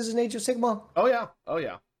releases in Age of Sigmar? Oh yeah, oh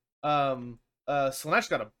yeah. Slanesh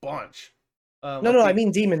got a bunch. No, no, I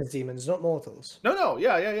mean demons, not mortals. No,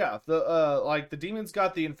 yeah. The like the demons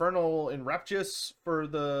got the Infernal Enraptus for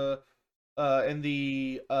the and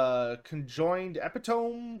the conjoined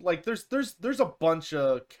epitome. Like there's a bunch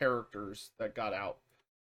of characters that got out.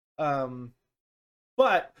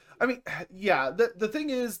 But I mean, yeah, the thing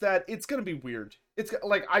is that it's gonna be weird. It's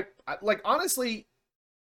like I like honestly,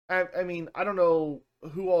 I mean, I don't know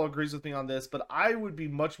who all agrees with me on this, but I would be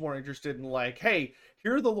much more interested in like, hey,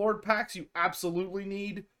 here are the Lord packs you absolutely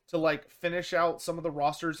need to like finish out some of the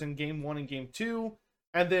rosters in game 1 and game 2,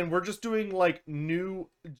 and then we're just doing like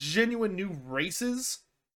genuine new races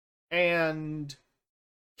and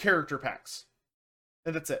character packs.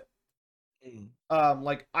 And that's it.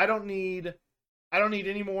 Like I don't need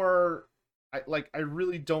any more. I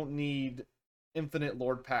really don't need infinite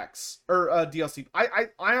Lord packs or DLC. I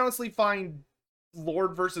honestly find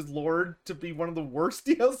Lord versus Lord to be one of the worst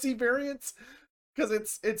DLC variants because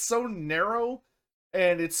it's so narrow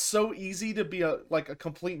and it's so easy to be a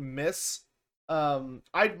complete miss.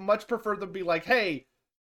 I'd much prefer them be like, hey,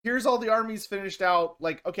 here's all the armies finished out.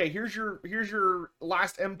 Like, okay, here's your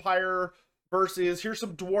last empire versus here's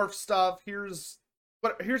some dwarf stuff. Here's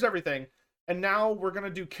everything. And now we're gonna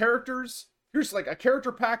do characters. Here's like a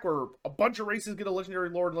character pack where a bunch of races get a legendary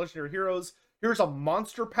lord and legendary heroes. Here's a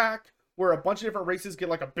monster pack where a bunch of different races get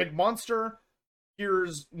like a big monster.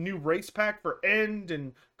 Here's new race pack for End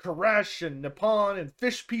and Koresh and Nippon and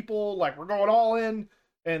Fish People. Like we're going all in.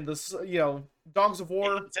 And this, Dogs of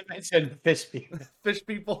War. Mentioned Fish People. Fish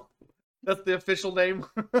People. That's the official name.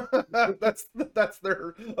 that's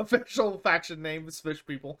their official faction name is Fish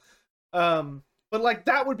People. But like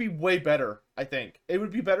that would be way better, I think. It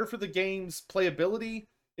would be better for the game's playability.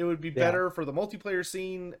 It would be better for the multiplayer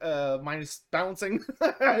scene, minus balancing.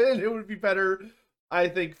 And it would be better, I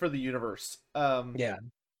think, for the universe. Yeah.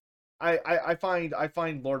 I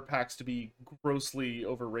find Lord packs to be grossly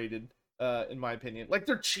overrated, in my opinion. Like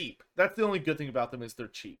they're cheap. That's the only good thing about them is they're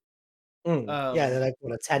cheap. Yeah, they're like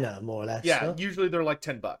what, a tenner more or less. Yeah, no? usually they're like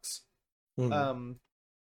 $10.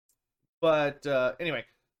 But anyway,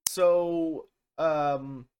 so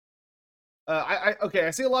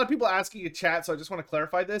I see a lot of people asking in chat, so I just want to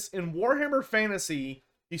clarify this. In Warhammer Fantasy,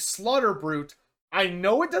 the Slaughter Brute, I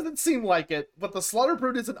know it doesn't seem like it, but the Slaughter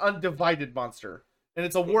Brute is an undivided monster. And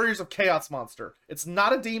it's a Warriors of Chaos monster. It's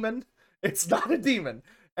not a demon. It's not a demon.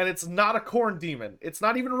 And it's not a Khorne demon. It's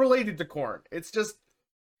not even related to Khorne. It's just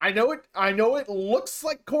I know it looks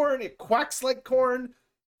like Khorne, it quacks like Khorne,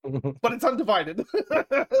 but it's undivided.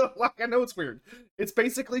 Like I know it's weird. It's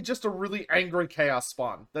basically just a really angry chaos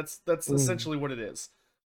spawn. That's essentially what it is.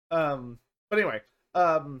 But anyway,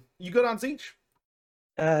 you good on Tzeentch?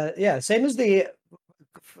 Yeah, same as the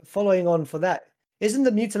following on for that. Isn't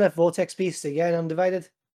the Mutalith Vortex Beast again undivided?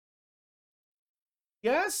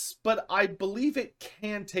 Yes, but I believe it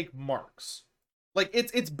can take marks. Like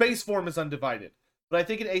its base form is undivided, but I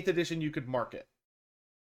think in 8th edition you could mark it.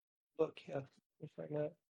 Look, yeah,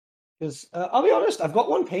 because I'll be honest, I've got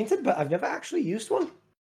one painted, but I've never actually used one.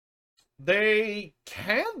 They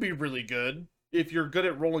can be really good if you're good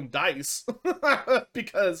at rolling dice,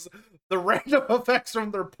 because the random effects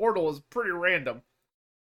from their portal is pretty random.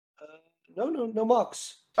 No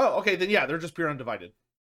marks. Oh, okay, then yeah, they're just pure undivided.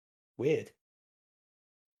 Weird.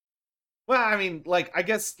 Well, I mean, like, I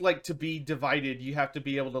guess, like, to be divided, you have to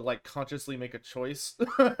be able to, like, consciously make a choice,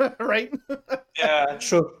 right? Yeah,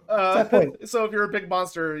 true. Fair point. So if you're a big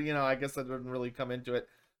monster, you know, I guess that wouldn't really come into it.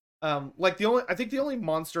 Like, I think the only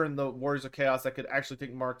monster in the Warriors of Chaos that could actually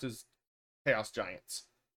take marks is Chaos Giants.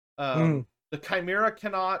 Mm. The Chimera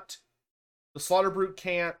cannot, the Slaughter Brute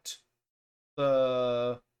can't,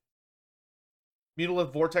 the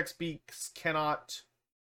Mutalith Vortex Beaks cannot.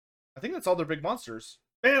 I think that's all their big monsters.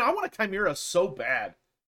 Man, I want a Chimera so bad. I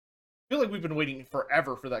feel like we've been waiting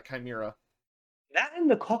forever for that Chimera. That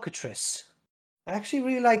and the Cockatrice. I actually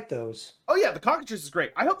really like those. Oh yeah, the Cockatrice is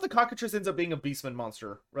great. I hope the Cockatrice ends up being a Beastman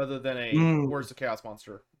monster rather than a Mm. Warriors of Chaos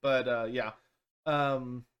monster. But yeah.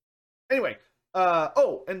 Um anyway,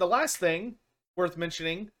 oh, and the last thing worth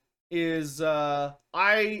mentioning is I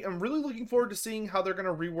am really looking forward to seeing how they're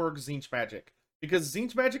gonna rework Zinch Magic. Because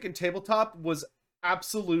Zinch Magic in tabletop was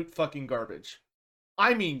absolute fucking garbage.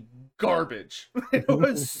 I mean garbage. It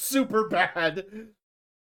was super bad.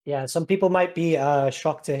 Yeah, some people might be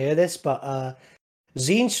shocked to hear this, but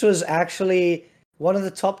Zinch was actually one of the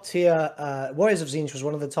top tier. Warriors of Zinch was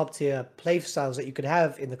one of the top tier play styles that you could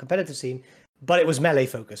have in the competitive scene, but it was melee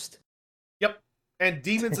focused. Yep. And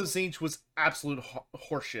Demons of Zinch was absolute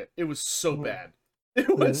horseshit. It was so Mhm. bad.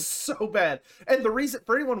 It was so bad. And the reason,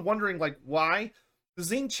 for anyone wondering, like, why,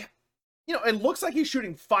 Zinch, you know, it looks like he's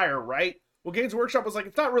shooting fire, right? Well, Games Workshop was like,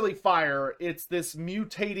 it's not really fire, it's this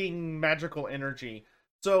mutating magical energy.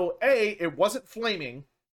 So, A, it wasn't flaming,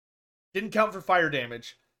 didn't count for fire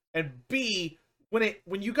damage, and B, when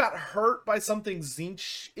you got hurt by something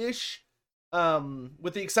Zinch-ish,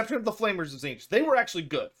 with the exception of the Flamers of Zinch, they were actually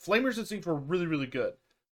good. Flamers of Zinch were really, really good.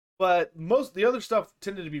 But most of the other stuff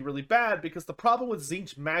tended to be really bad because the problem with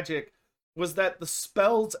Zinch magic was that the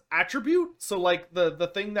spell's attribute, so like the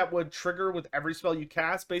thing that would trigger with every spell you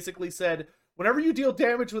cast, basically said, whenever you deal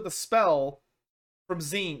damage with a spell from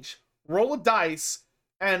Zinch, roll a dice,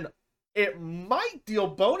 and it might deal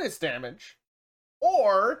bonus damage,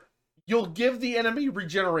 or you'll give the enemy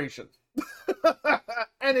regeneration.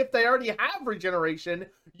 And if they already have regeneration,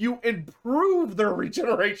 you improve their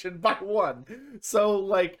regeneration by 1. So,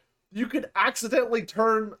 like, you could accidentally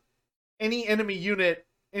turn any enemy unit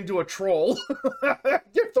into a troll.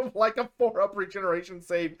 Give them, like, a 4-up regeneration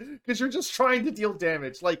save, because you're just trying to deal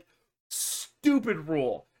damage. Like, stupid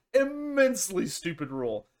rule. Immensely stupid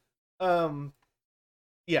rule.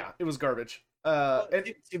 Yeah, it was garbage.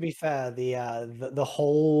 And To be fair, the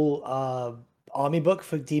whole army book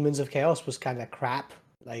for Demons of Chaos was kind of crap.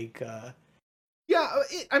 Like, yeah,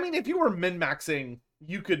 I mean, if you were min-maxing,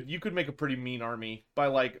 you could make a pretty mean army by,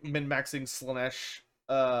 like, min-maxing Slaanesh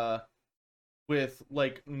with,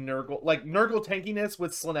 like, Nurgle tankiness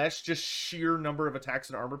with Slaanesh, just sheer number of attacks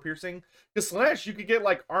and armor piercing. Because Slaanesh, you could get,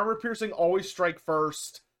 like, armor piercing, always strike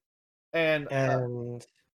first, and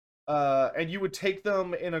you would take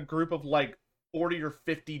them in a group of, like, 40 or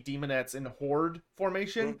 50 demonettes in horde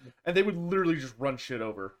formation, and they would literally just run shit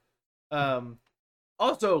over.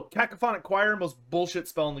 Also, Cacophonic Choir, most bullshit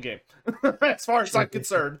spell in the game. As far as I'm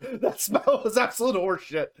concerned. That spell was absolute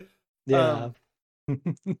horseshit. yeah.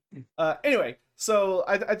 Anyway, so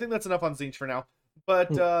I think that's enough on Zinch for now.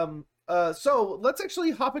 But so let's actually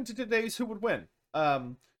hop into today's Who Would Win.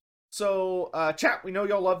 Chat, we know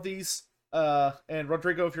y'all love these. And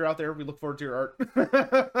Rodrigo, if you're out there, we look forward to your art.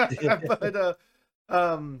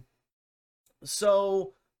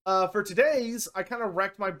 For today's, I kind of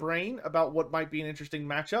racked my brain about what might be an interesting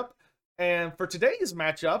matchup. And for today's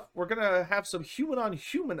matchup, we're going to have some human on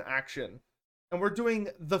human action. And we're doing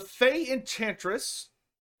the Fey Enchantress.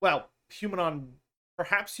 Well, human on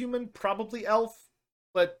perhaps human, probably elf,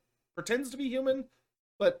 but pretends to be human,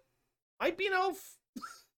 but might be an elf.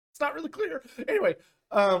 It's not really clear. Anyway,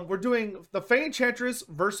 we're doing the Fey Enchantress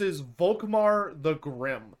versus Volkmar the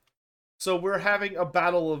Grim. So we're having a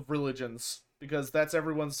battle of religions, because that's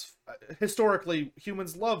everyone's... Historically,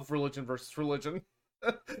 humans love religion versus religion.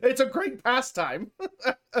 It's a great pastime.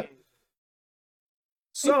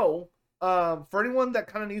 So, for anyone that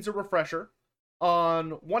kind of needs a refresher,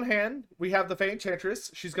 on one hand, we have the Fey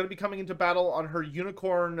Enchantress. She's going to be coming into battle on her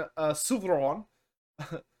unicorn, Suveron.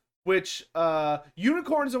 Which,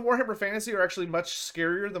 unicorns in Warhammer Fantasy are actually much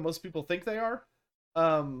scarier than most people think they are.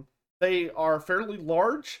 They are fairly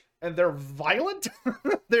large, and they're violent.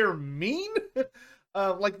 They're mean.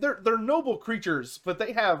 Like, they're noble creatures, but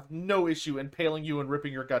they have no issue impaling you and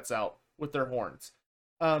ripping your guts out with their horns.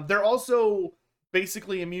 They're also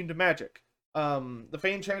basically immune to magic. The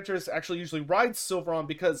Fey Enchantress actually usually rides Silveron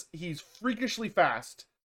because he's freakishly fast.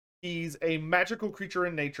 He's a magical creature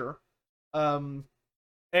in nature.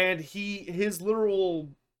 And his literal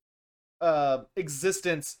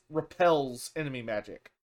existence repels enemy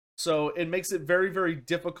magic. So it makes it very, very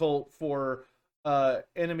difficult for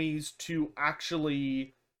enemies to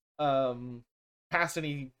actually cast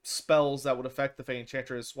any spells that would affect the Fey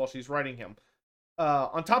Enchantress while she's riding him.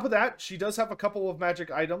 On top of that, she does have a couple of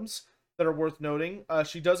magic items that are worth noting.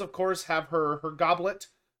 She does, of course, have her goblet,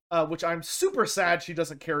 which I'm super sad she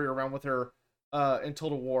doesn't carry around with her in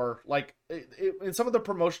Total War. Like, in some of the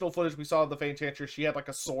promotional footage we saw of the Fey Enchantress, she had like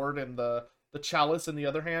a sword and the chalice in the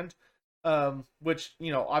other hand, which,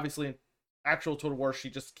 you know, obviously in actual Total War, she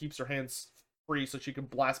just keeps her hands free so she can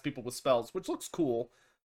blast people with spells, which looks cool.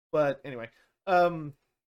 But anyway,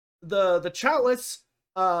 the chalice,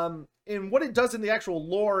 and what it does in the actual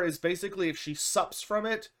lore is basically if she sups from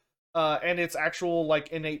it, and its actual like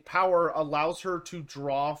innate power allows her to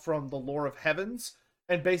draw from the lore of heavens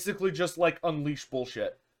and basically just like unleash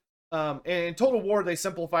bullshit. And in Total War, they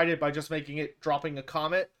simplified it by just making it dropping a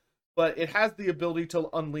comet, but it has the ability to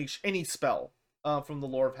unleash any spell from the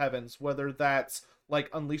lore of heavens, whether that's like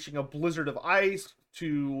unleashing a blizzard of ice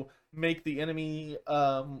to make the enemy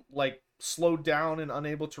like slowed down and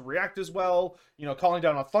unable to react as well, you know, calling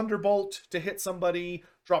down a thunderbolt to hit somebody,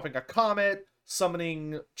 dropping a comet,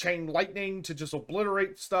 summoning chain lightning to just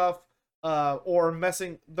obliterate stuff, or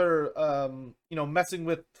messing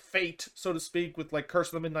with fate, so to speak, with like Curse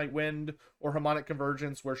of the Midnight Wind or Harmonic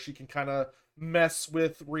Convergence, where she can kind of mess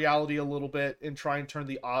with reality a little bit and try and turn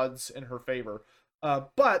the odds in her favor.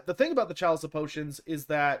 But the thing about the Chalice of Potions is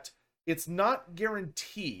that it's not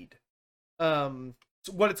guaranteed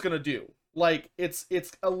what it's gonna do. Like it's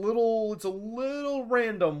a little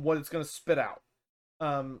random what it's gonna spit out.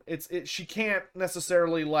 She can't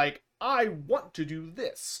necessarily like, I want to do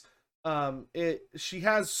this. She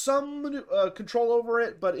has some control over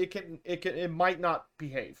it, but it might not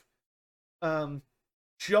behave.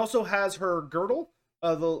 She also has her girdle.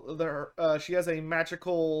 She has a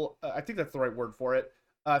magical, I think that's the right word for it.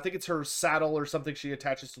 I think it's her saddle or something she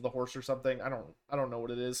attaches to the horse or something. I don't know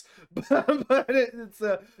what it is, but it's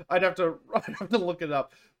I'd have to look it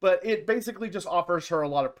up. But it basically just offers her a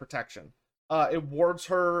lot of protection. It wards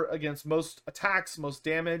her against most attacks, most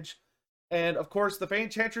damage, and of course the Fey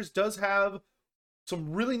Enchantress does have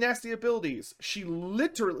some really nasty abilities. She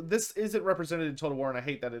literally, this isn't represented in Total War, and I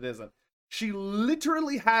hate that it isn't. She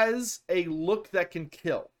literally has a look that can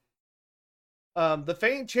kill. The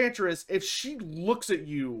Fey Enchantress, if she looks at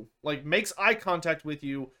you, like makes eye contact with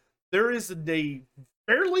you, there is a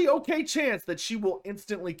fairly okay chance that she will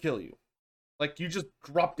instantly kill you. Like, you just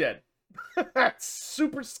drop dead. That's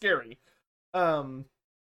super scary.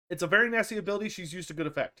 It's a very nasty ability. She's used to good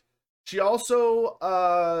effect. She also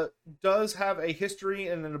does have a history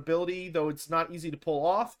and an ability, though it's not easy to pull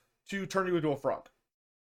off, to turn you into a frog.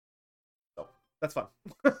 So, that's fun.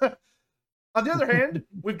 On the other hand,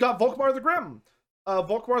 we've got Volkmar the Grim.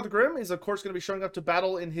 Volkmar the Grim is, of course, going to be showing up to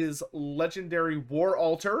battle in his legendary War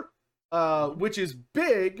Altar, which is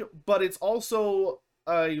big, but it's also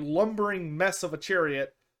a lumbering mess of a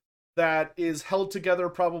chariot that is held together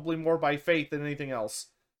probably more by faith than anything else.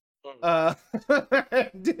 It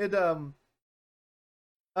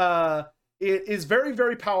is very,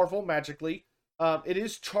 very powerful magically. It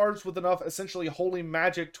is charged with enough essentially holy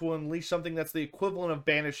magic to unleash something that's the equivalent of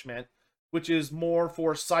banishment, which is more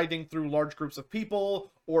for scything through large groups of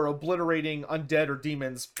people or obliterating undead or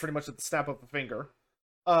demons pretty much at the snap of a finger.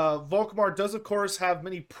 Volkmar does, of course, have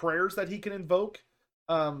many prayers that he can invoke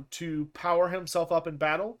to power himself up in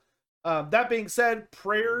battle. That being said,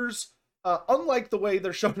 prayers, unlike the way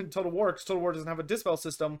they're shown in Total War, because Total War doesn't have a dispel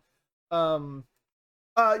system,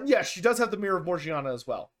 yeah, she does have the Mirror of Morgiana as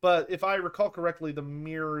well. But if I recall correctly, the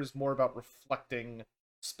mirror is more about reflecting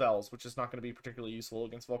spells, which is not going to be particularly useful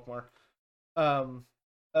against Volkmar. And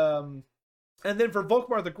then for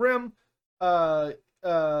Volkmar the Grim,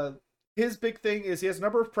 his big thing is he has a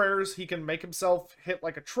number of prayers. He can make himself hit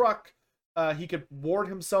like a truck. He could ward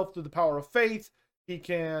himself through the power of faith. He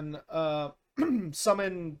can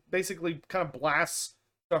summon basically kind of blasts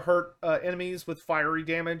to hurt enemies with fiery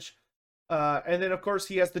damage. And then, of course,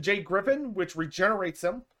 he has the Jade Griffin, which regenerates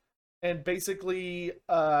him and basically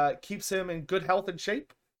keeps him in good health and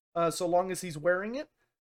shape so long as he's wearing it.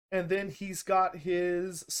 And then he's got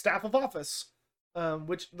his Staff of Office,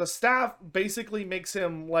 which the staff basically makes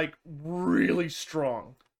him, like, really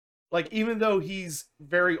strong. Like, even though he's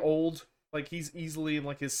very old, like, he's easily in,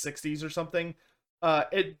 like, his 60s or something,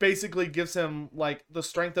 it basically gives him, like, the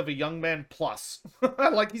strength of a young man plus.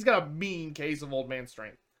 Like, he's got a mean case of old man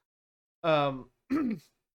strength.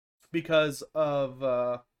 Because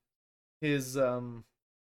of his I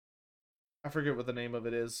forget what the name of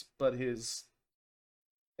it is, but his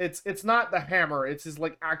It's not the hammer, it's his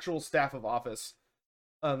like actual staff of office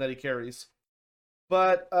that he carries.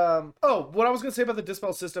 But oh, what I was gonna say about the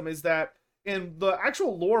dispel system is that in the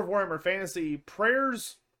actual lore of Warhammer Fantasy,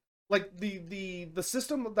 prayers like the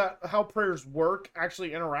system that how prayers work actually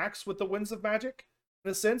interacts with the winds of magic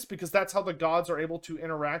in a sense, because that's how the gods are able to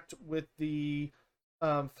interact with the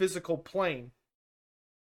physical plane.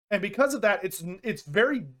 And because of that, it's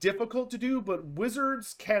very difficult to do, but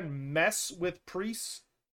wizards can mess with priests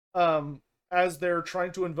as they're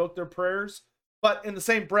trying to invoke their prayers. But in the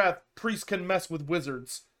same breath, priests can mess with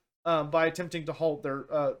wizards by attempting to halt their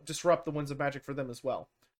disrupt the winds of magic for them as well.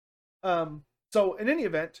 So in any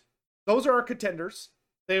event, those are our contenders.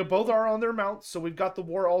 They both are on their mounts. So we've got the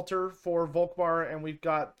War Altar for Volkmar, and we've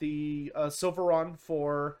got the Silveron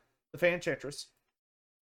for the Fey Enchantress.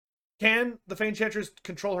 Can the Fey Enchantress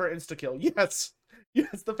control her insta-kill? Yes.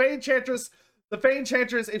 Yes, the Fey Enchantress,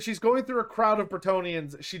 if she's going through a crowd of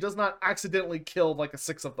Bretonnians, she does not accidentally kill like a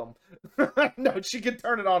 6 of them. No, she can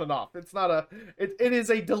turn it on and off. It's not it is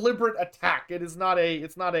a deliberate attack. It's not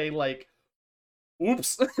a like,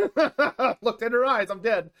 oops, looked in her eyes, I'm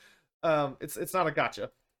dead. It's not a gotcha.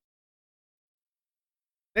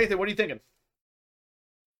 Nathan, what are you thinking?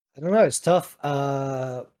 I don't know. It's tough.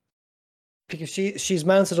 Because she's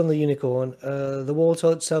mounted on the unicorn. The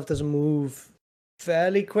water itself doesn't move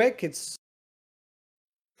fairly quick. It's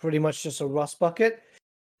pretty much just a rust bucket.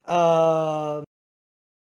 I'd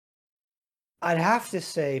have to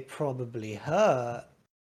say probably her.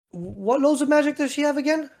 What laws of magic does she have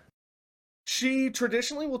again? She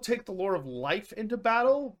traditionally will take the lore of life into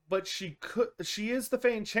battle, but she is the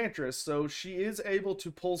Fey Enchantress, so she is able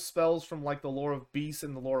to pull spells from like the lore of beasts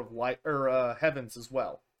and the lore of light or heavens as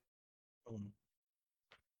well.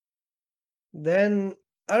 Then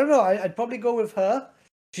I don't know. I'd probably go with her.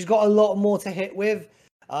 She's got a lot more to hit with.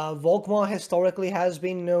 Volkmar historically has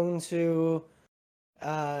been known to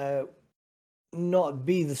not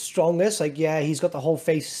be the strongest. Like, yeah, he's got the whole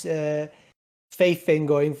faith thing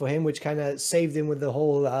going for him, which kind of saved him with the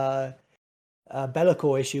whole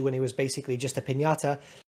Be'lakor issue when he was basically just a pinata.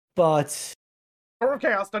 But Storm of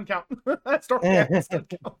Chaos doesn't count. Storm of Chaos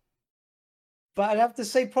doesn't count. But I'd have to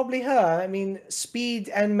say probably her. I mean, speed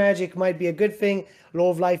and magic might be a good thing. Law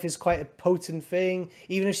of Life is quite a potent thing.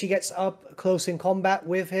 Even if she gets up close in combat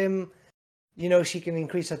with him, you know, she can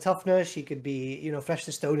increase her toughness. She could be, you know, Flesh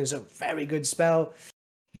to Stone is a very good spell.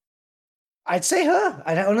 I'd say her.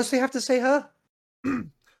 I'd honestly have to say her.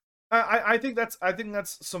 I think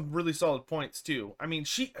that's some really solid points too. I mean,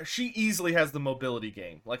 she easily has the mobility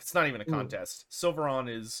game. Like, it's not even a contest. Silveron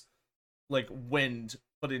is like wind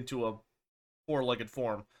put into a 4-legged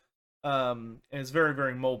form, and is very,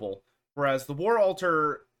 very mobile. Whereas the War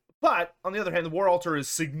Altar, but on the other hand, the War Altar is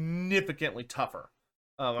significantly tougher.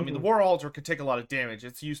 I mean, the War Altar could take a lot of damage.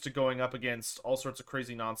 It's used to going up against all sorts of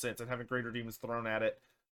crazy nonsense and having greater demons thrown at it,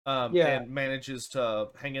 and manages to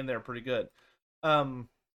hang in there pretty good.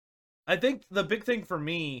 I think the big thing for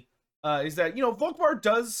me is that, you know, Volkmar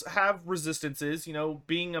does have resistances, you know,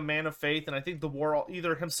 being a man of faith, and I think the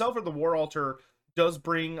either himself or the War Altar does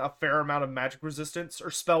bring a fair amount of magic resistance,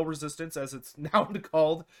 or spell resistance as it's now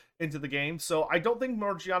called, into the game. So I don't think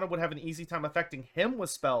Morgiana would have an easy time affecting him with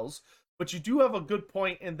spells, but you do have a good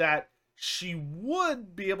point in that she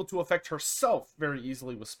would be able to affect herself very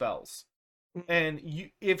easily with spells. And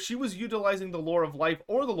if she was utilizing the lore of life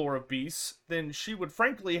or the lore of beasts, then she would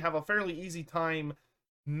frankly have a fairly easy time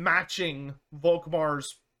matching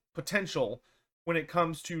Volkmar's potential when it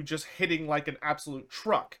comes to just hitting like an absolute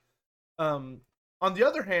truck. On the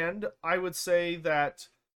other hand, I would say that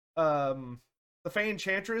the Fey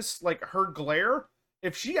Enchantress, like her glare,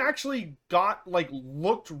 if she actually got like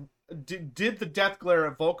did the death glare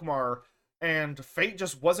at Volkmar and fate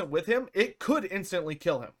just wasn't with him, it could instantly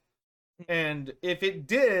kill him. And if it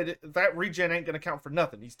did, that regen ain't gonna count for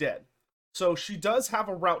nothing. He's dead. So she does have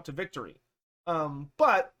a route to victory.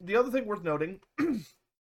 But the other thing worth noting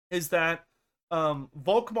is that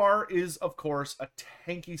Volkmar is, of course, a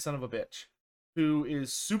tanky son of a bitch who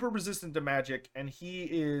is super resistant to magic, and he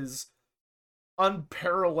is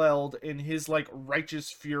unparalleled in his like righteous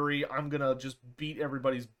fury. I'm gonna just beat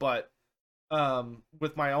everybody's butt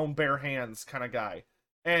with my own bare hands kind of guy.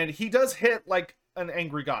 And he does hit like an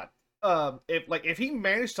angry god. If he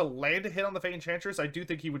managed to land a hit on the Fey Enchantress, I do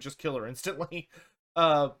think he would just kill her instantly.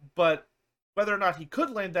 But whether or not he could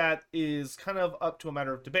land that is kind of up to a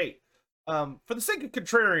matter of debate. For the sake of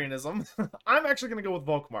contrarianism, I'm actually going to go with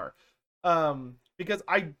Volkmar. Because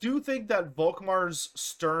I do think that Volkmar's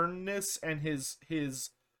sternness and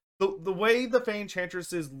the way the Fey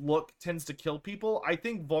Enchantresses look tends to kill people. I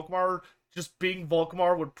think Volkmar just being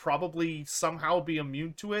Volkmar would probably somehow be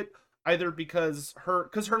immune to it, either because her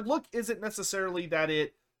look isn't necessarily that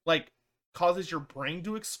it like causes your brain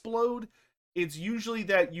to explode. It's usually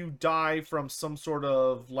that you die from some sort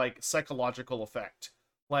of like psychological effect.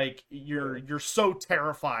 Like you're so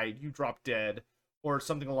terrified you drop dead or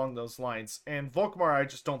something along those lines. And Volkmar I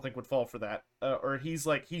just don't think would fall for that. Or he's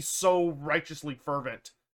so righteously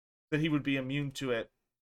fervent that he would be immune to it.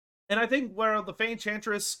 And I think where the Fey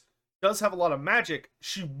Enchantress does have a lot of magic,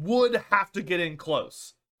 she would have to get in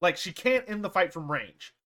close. Like, she can't end the fight from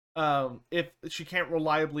range. If she can't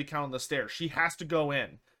reliably count on the stairs, she has to go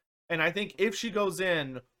in. And I think if she goes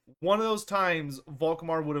in, one of those times,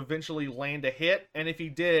 Volkmar would eventually land a hit. And if he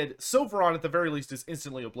did, Silveron at the very least is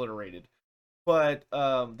instantly obliterated. But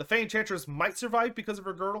the Fey Enchantress might survive because of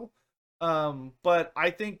her girdle. But I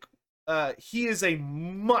think he is a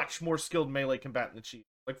much more skilled melee combatant than she is.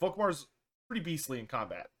 Like, Volkmar's pretty beastly in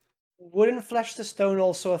combat. Wouldn't Flesh to Stone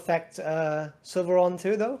also affect Silveron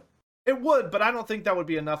too, though? It would, but I don't think that would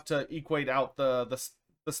be enough to equate out the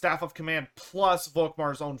Staff of Command plus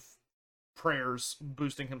Volkmar's own prayers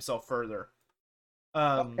boosting himself further.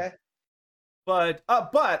 Okay. But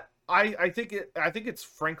I think it's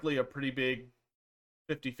frankly a pretty big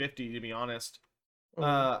 50-50, to be honest.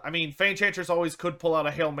 I mean, Fey Enchantress always could pull out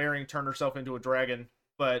a Hail Mary and turn herself into a dragon,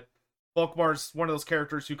 but Volkmar's one of those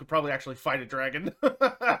characters who could probably actually fight a dragon.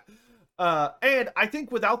 And I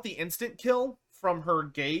think without the instant kill from her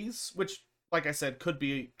gaze, which, like I said, could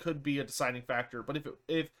be a deciding factor, but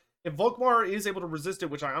if Volkmar is able to resist it,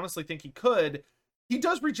 which I honestly think he could, he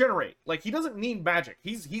does regenerate. Like, he doesn't need magic.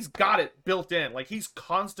 He's got it built in. Like, he's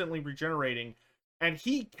constantly regenerating, and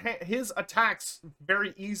his attacks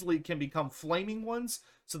very easily can become flaming ones.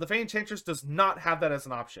 So the Fey Enchantress does not have that as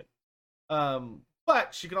an option.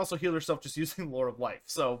 But she can also heal herself just using Lore of Life.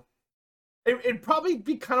 So it'd probably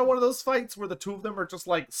be kind of one of those fights where the two of them are just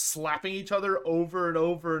like slapping each other over and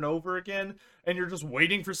over and over again, and you're just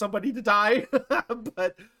waiting for somebody to die.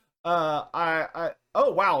 But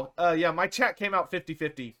oh wow, yeah, my chat came out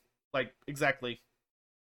 50-50, like exactly.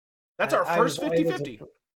 That's our first 50-50.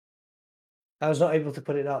 I was not able to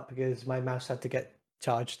put it up because my mouse had to get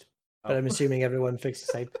charged, but I'm assuming everyone fixed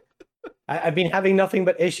the same. I've been having nothing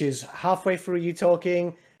but issues. Halfway through you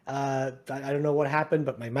talking, I don't know what happened,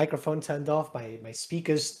 but my microphone turned off, my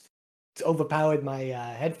speakers overpowered my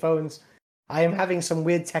headphones. I am having some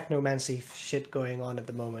weird technomancy shit going on at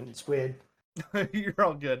the moment. It's weird. You're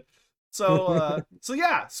all good. So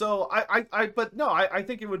yeah. So I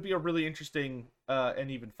think it would be a really interesting and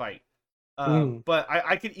even fight. But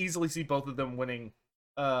I could easily see both of them winning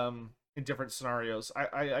in different scenarios.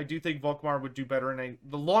 I do think Volkmar would do better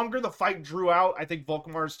the longer the fight drew out, I think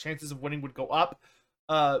Volkmar's chances of winning would go up.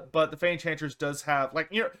 But the Fey Enchantress does have, like,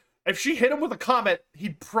 you know, if she hit him with a comet,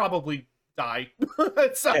 he'd probably die.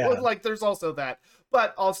 So yeah. Like, there's also that.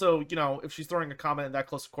 But also, you know, if she's throwing a comet in that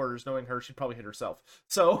close quarters, knowing her, she'd probably hit herself.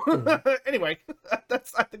 So anyway,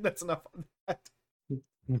 I think that's enough on that.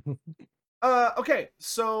 Okay,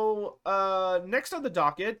 so next on the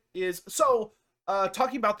docket is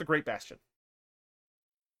talking about the Great Bastion.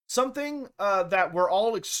 Something that we're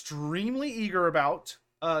all extremely eager about,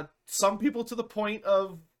 some people to the point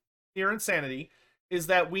of near insanity, is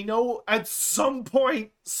that we know at some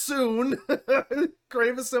point soon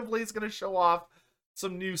Grave Assembly is going to show off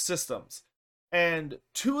some new systems. And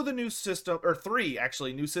two of the new systems, or three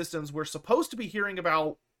actually, new systems we're supposed to be hearing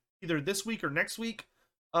about either this week or next week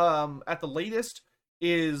at the latest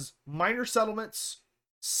is Minor Settlements,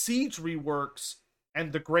 Siege Reworks,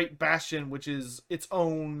 and the Great Bastion, which is its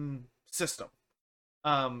own system.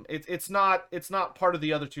 It's not part of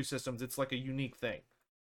the other two systems. It's like a unique thing.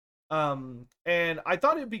 And I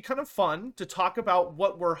thought it'd be kind of fun to talk about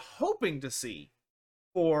what we're hoping to see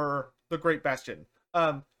for the Great Bastion.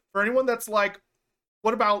 For anyone that's like,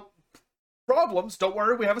 what about problems? Don't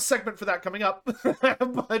worry, we have a segment for that coming up.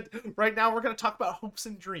 But right now we're going to talk about hopes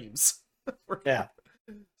and dreams. Yeah.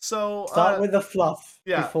 So start with the fluff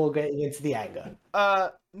before getting into the anger.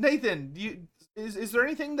 Nathan, is there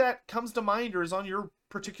anything that comes to mind or is on your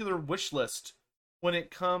particular wish list when it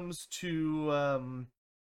comes to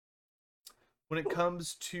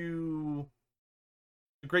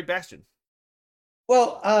the Great Bastion?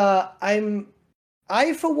 Well,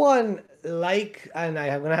 I for one like, and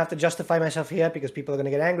I'm gonna have to justify myself here because people are gonna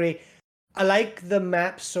get angry. I like the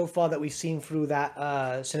maps so far that we've seen through that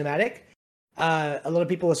cinematic. A lot of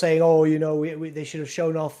people are saying, "Oh, you know, they should have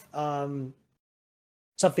shown off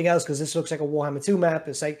something else because this looks like a Warhammer 2 map."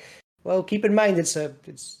 It's like, well, keep in mind it's a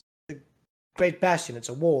Great Bastion. It's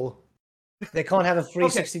a wall. They can't have a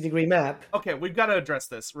 360-degree map. Okay, we've got to address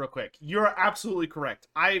this real quick. You're absolutely correct.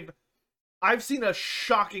 I've seen a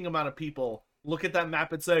shocking amount of people look at that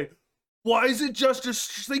map and say, why is it just a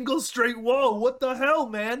single straight wall? What the hell,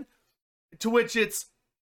 man? To which it's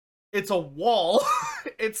a wall.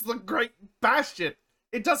 It's the Great Bastion.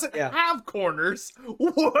 It doesn't have corners.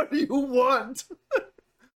 What do you want?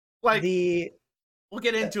 Like, we'll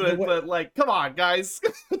get into it, but like, come on, guys,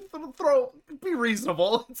 be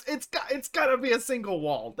reasonable. It's gotta be a single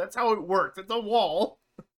wall. That's how it works. It's a wall.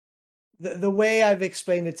 The way I've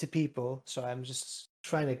explained it to people, so I'm just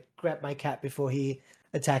trying to grab my cat before he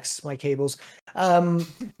attacks my cables.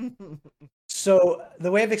 So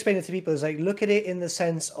the way I've explained it to people is like, look at it in the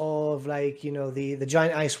sense of like, you know, the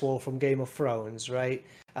giant ice wall from Game of Thrones, right?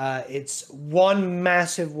 It's one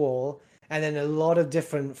massive wall and then a lot of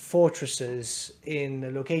different fortresses in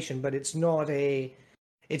the location, but it's not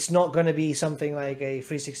going to be something like a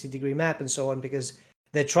 360-degree map and so on, because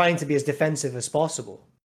they're trying to be as defensive as possible.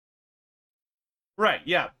 Right,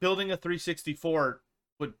 yeah. Building a 364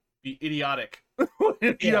 would be idiotic.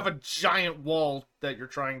 You have a giant wall that you're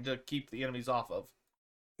trying to keep the enemies off of.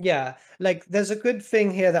 Yeah, like there's a good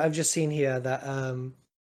thing here that I've just seen here that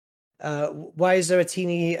why is there a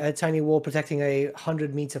tiny wall protecting a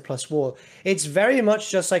 100-meter plus wall? It's very much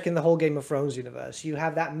just like in the whole Game of Thrones universe. You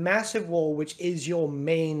have that massive wall which is your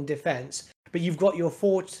main defense, but you've got your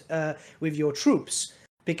fort with your troops,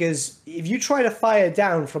 because if you try to fire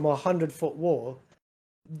down from a 100-foot wall,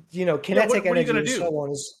 you know, kinetic energy and so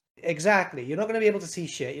on is exactly. You're not going to be able to see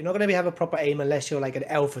shit. You're not going to have a proper aim unless you're like an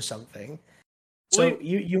elf or something. So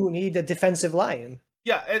you need a defensive line.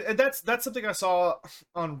 Yeah, and that's something I saw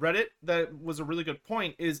on Reddit that was a really good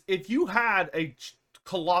point, is if you had a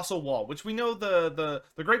colossal wall, which we know the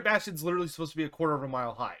Great Bastion's literally supposed to be a quarter of a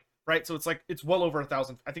mile high, right? So it's well over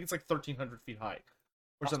 1,000. I think it's like 1,300 feet high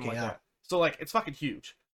or something like that. So like, it's fucking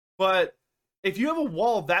huge. But if you have a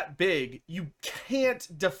wall that big, you can't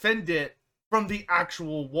defend it from the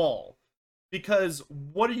actual wall, because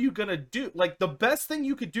what are you gonna do? Like, the best thing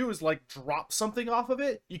you could do is like drop something off of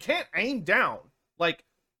it. You can't aim down. Like,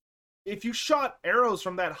 if you shot arrows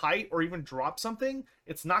from that height or even drop something,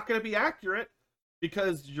 it's not going to be accurate,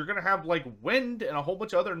 because you're going to have like wind and a whole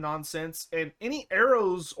bunch of other nonsense, and any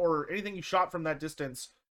arrows or anything you shot from that distance,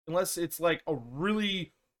 unless it's like a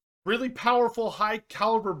really, really powerful high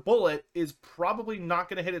caliber bullet, is probably not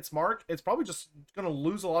going to hit its mark. It's probably just going to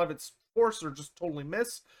lose a lot of its force or just totally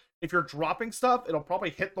miss. If you're dropping stuff, it'll probably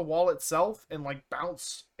hit the wall itself and like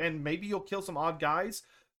bounce, and maybe you'll kill some odd guys.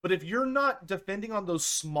 But if you're not defending on those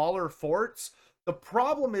smaller forts, the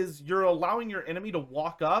problem is you're allowing your enemy to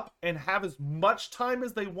walk up and have as much time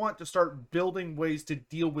as they want to start building ways to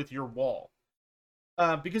deal with your wall.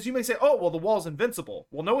 Because you may say, oh, well, the wall's invincible.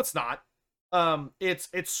 Well, no, it's not.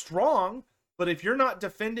 It's strong, but if you're not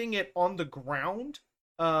defending it on the ground,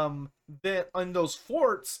 then on those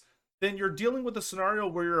forts, then you're dealing with a scenario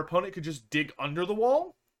where your opponent could just dig under the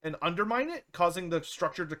wall and undermine it, causing the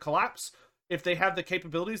structure to collapse. If they have the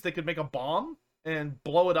capabilities, they could make a bomb and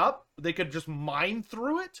blow it up. They could just mine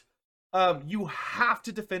through it. You have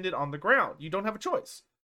to defend it on the ground. You don't have a choice.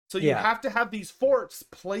 So you have to have these forts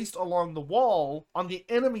placed along the wall on the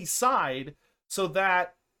enemy side, so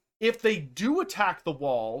that if they do attack the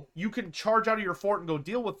wall, you can charge out of your fort and go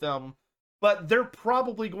deal with them. But they're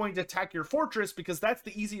probably going to attack your fortress, because that's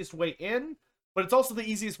the easiest way in, but it's also the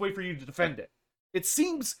easiest way for you to defend it. It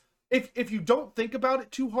seems... If you don't think about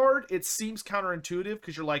it too hard, it seems counterintuitive,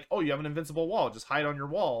 because you're like, oh, you have an invincible wall, just hide on your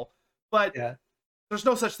wall. But there's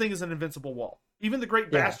no such thing as an invincible wall. Even the Great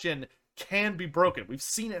Bastion can be broken. We've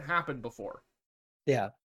seen it happen before.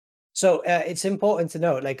 Yeah. So it's important to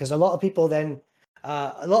note, like, because a lot of people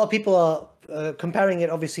are comparing it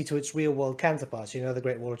obviously to its real world counterparts, you know, the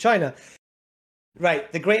Great Wall of China. Right.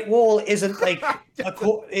 The Great Wall isn't like,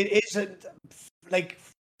 it isn't like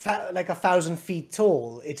 1,000 feet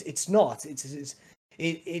tall. It's not.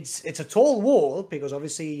 It's a tall wall, because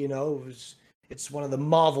obviously, you know, it's one of the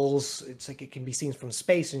marvels. It's like it can be seen from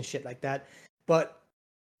space and shit like that. But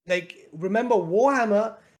like, remember,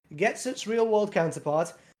 Warhammer gets its real world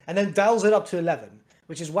counterpart and then dials it up to 11,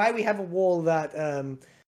 which is why we have a wall that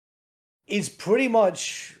is pretty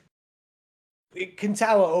much, it can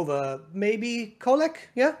tower over maybe Kolek,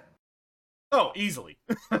 yeah. Oh, easily.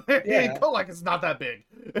 Yeah. Kolek is not that big.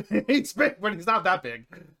 He's big, but he's not that big.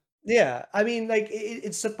 Yeah, I mean, like,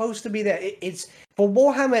 it's supposed to be there. It's for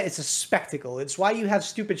Warhammer, it's a spectacle. It's why you have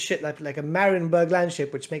stupid shit like a Marienburg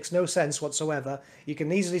landship, which makes no sense whatsoever. You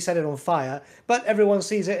can easily set it on fire, but everyone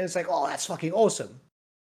sees it and it's like, oh, that's fucking awesome.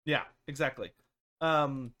 Yeah, exactly.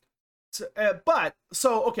 Okay,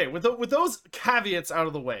 with those caveats out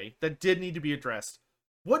of the way that did need to be addressed,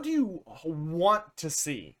 what do you want to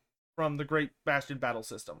see from the Great Bastion battle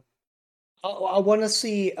system? I want to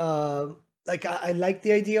see. Like I like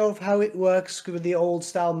the idea of how it works with the old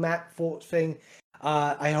style map fort thing.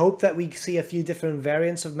 I hope that we see a few different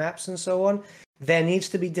variants of maps and so on. There needs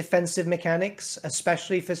to be defensive mechanics,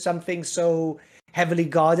 especially for something so heavily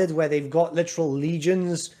guarded, where they've got literal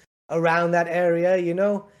legions around that area. You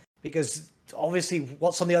know, because obviously,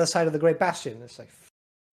 what's on the other side of the Great Bastion? It's like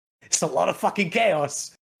it's a lot of fucking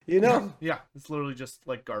chaos. You know. Yeah, it's literally just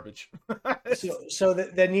like garbage.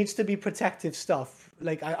 There needs to be protective stuff.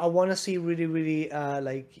 Like I want to see really, really,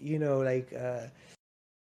 like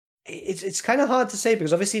it's kind of hard to say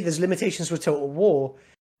because obviously there's limitations with Total War,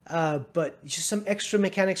 but just some extra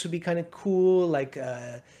mechanics would be kind of cool, like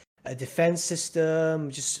a defense system,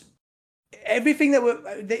 just everything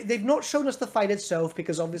that they've not shown us the fight itself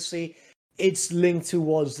because obviously it's linked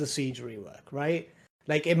towards the siege rework, right?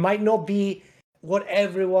 Like it might not be what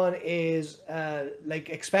everyone is like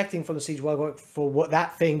expecting from the siege rework for what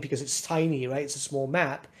that thing because it's tiny, right? It's a small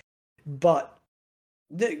map, but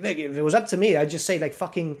if it was up to me, I'd just say like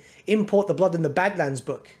fucking import the Blood in the Badlands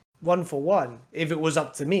book 1 for 1. If it was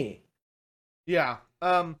up to me, Yeah.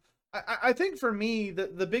 I think for me,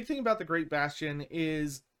 the big thing about the Great Bastion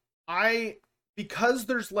is because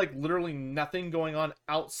there's like literally nothing going on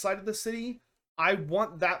outside of the city, I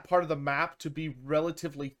want that part of the map to be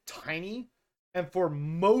relatively tiny and for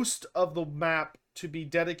most of the map to be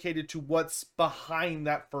dedicated to what's behind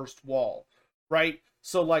that first wall, right?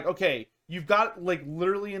 So like, okay, you've got like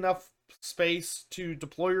literally enough space to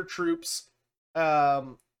deploy your troops,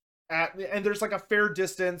 um, and there's like a fair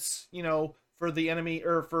distance, you know, for the enemy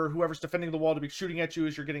or for whoever's defending the wall to be shooting at you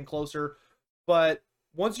as you're getting closer. But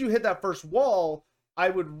once you hit that first wall, I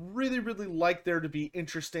would really, really like there to be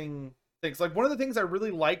interesting things. Like one of the things I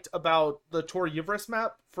really liked about the Tor Yivris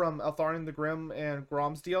map from Eltharion the Grim and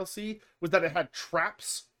Grom's DLC was that it had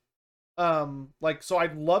traps. Like so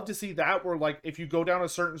I'd love to see that where like if you go down a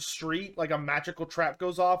certain street, like a magical trap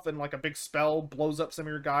goes off and like a big spell blows up some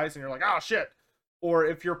of your guys and you're like, oh shit. Or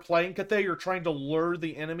if you're playing Cathay, you're trying to lure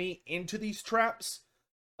the enemy into these traps.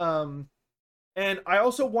 Um, and I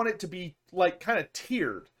also want it to be like kind of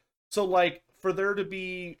tiered. So like for there to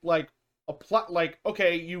be like a plot, like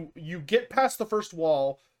okay, you get past the first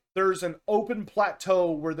wall, there's an open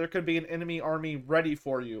plateau where there could be an enemy army ready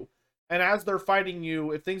for you. And as they're fighting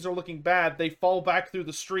you, if things are looking bad, they fall back through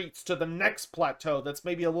the streets to the next plateau that's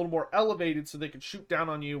maybe a little more elevated so they can shoot down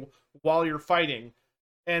on you while you're fighting.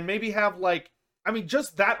 And maybe have like, I mean,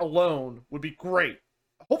 just that alone would be great.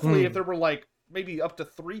 Hopefully, if there were like maybe up to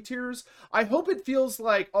 3 tiers, I hope it feels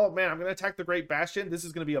like, oh man, I'm gonna attack the Great Bastion. This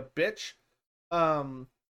is gonna be a bitch.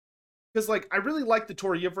 Because like I really like the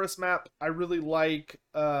Tor Yivris map. I really like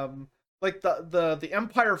the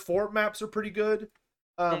Empire Fort maps are pretty good.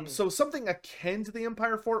 So something akin to the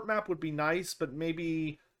Empire Fort map would be nice, but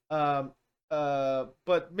maybe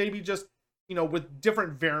just you know with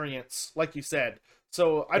different variants, like you said.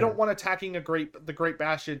 So I don't want attacking the Great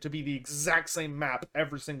Bastion to be the exact same map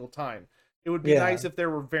every single time. It would be nice if there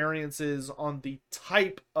were variances on the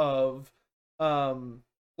type of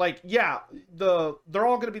like yeah, they're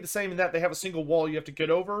all going to be the same in that they have a single wall you have to get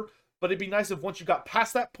over, but it'd be nice if once you got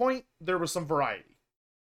past that point there was some variety.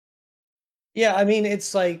 yeah, I mean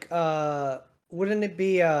it's like wouldn't it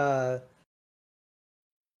be I'm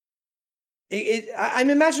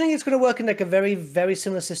imagining it's going to work in like a very, very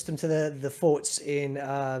similar system to the forts in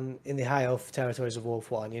the High Elf territories of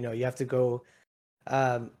Wolf One. You know, you have to go.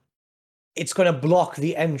 It's going to block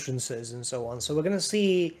the entrances and so on. So we're going to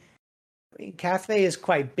see. I mean, Cathay is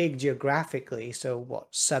quite big geographically. So what,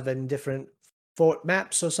 7 different fort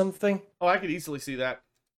maps or something? Oh, I could easily see that.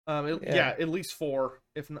 Yeah, at least 4,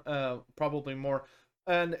 if probably more.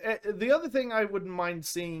 And the other thing I wouldn't mind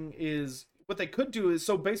seeing is what they could do is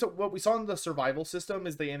so based on what we saw in the survival system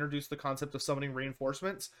is they introduced the concept of summoning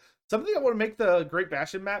reinforcements. Something that would make the Great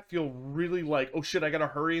Bastion map feel really like, oh shit, I gotta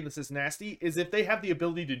hurry and this is nasty, is if they have the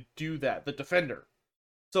ability to do that, the defender.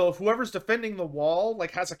 So if whoever's defending the wall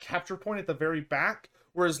like has a capture point at the very back,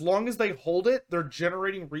 where as long as they hold it, they're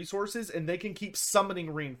generating resources and they can keep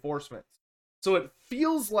summoning reinforcements. So it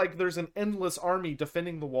feels like there's an endless army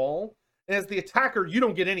defending the wall. And as the attacker, you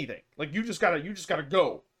don't get anything. Like you just gotta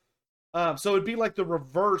go. So it'd be like the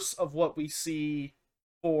reverse of what we see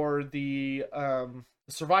for the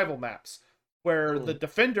survival maps, where the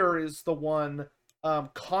defender is the one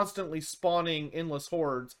constantly spawning endless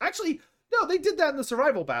hordes. Actually, no, they did that in the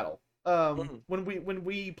survival battle. When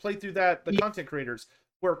we played through that, the content creators,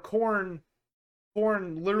 where Khorne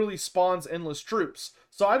literally spawns endless troops.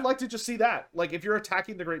 So I'd like to just see that. Like if you're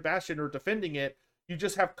attacking the Great Bastion or defending it, you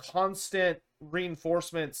just have constant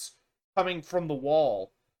reinforcements coming from the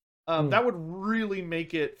wall. That would really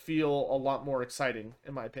make it feel a lot more exciting,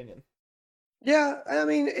 in my opinion. Yeah, I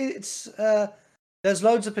mean, it's there's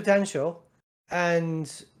loads of potential, and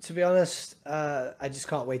to be honest, I just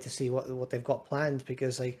can't wait to see what they've got planned,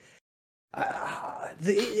 because like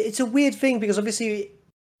it's a weird thing, because obviously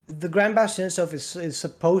the Grand Bastion itself is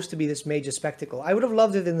supposed to be this major spectacle. I would have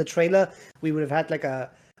loved it in the trailer. We would have had like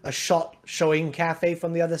a shot showing Cafe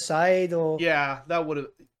from the other side, or Yeah, that would have.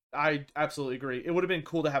 I absolutely agree. It would have been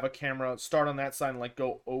cool to have a camera start on that side and like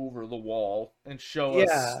go over the wall and show us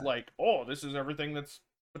yeah, like, oh, this is everything that's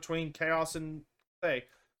between Chaos and Faye.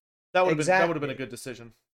 That would have been a exactly. good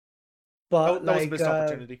decision. But That was a like, missed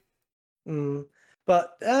opportunity. mm,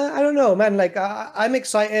 but I don't know, man. Like, I'm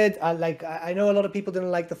excited. I know a lot of people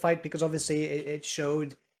didn't like the fight because obviously it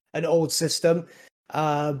showed an old system.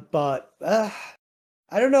 But I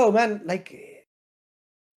don't know, man.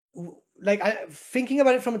 Thinking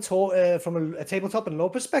about it from a tabletop and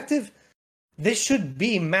lore perspective, this should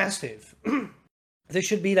be massive. This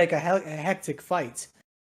should be like a hectic fight.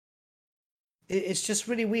 It's just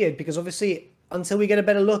really weird because obviously until we get a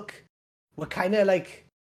better look, we're kind of like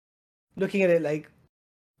looking at it like,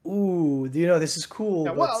 ooh, this is cool,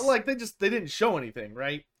 Yeah, but well, like they didn't show anything,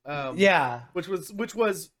 right? yeah, Which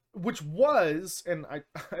was, and I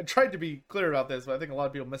tried to be clear about this, but I think a lot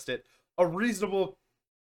of people missed it. A reasonable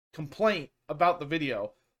complaint about the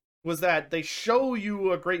video was that they show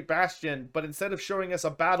you a Great Bastion, but instead of showing us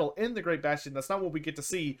a battle in the Great Bastion, that's not what we get to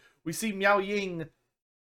see. We see Miao Ying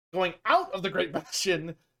going out of the Great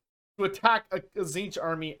Bastion to attack a Tzeentch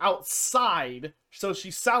army outside. So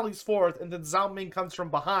she sallies forth, and then Zhao Ming comes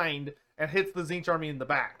from behind and hits the Tzeentch army in the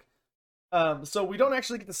back. So we don't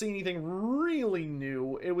actually get to see anything really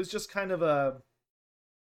new. It was just kind of a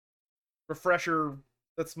refresher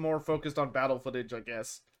that's more focused on battle footage, I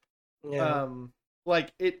guess. yeah.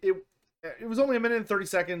 Like it was only a minute and 30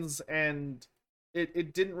 seconds, and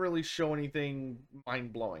it didn't really show anything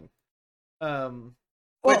mind blowing.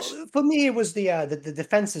 Well, Which for me, it was the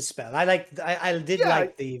defensive spell. I did yeah,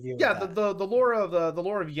 like the view of yeah, that. the lore of the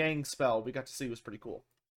lore of Yang spell we got to see was pretty cool.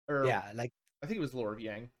 Or Yeah, like I think it was the lore of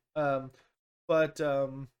Yang. But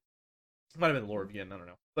might have been the lore of Yin, I don't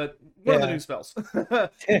know. But one of the yeah. new spells.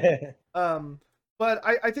 But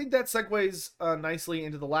I think that segues nicely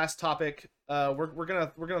into the last topic. We're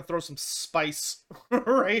gonna throw some spice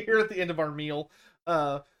right here at the end of our meal,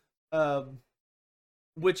 uh, um,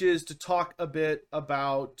 which is to talk a bit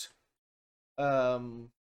about Total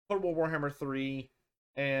War Warhammer 3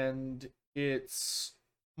 and its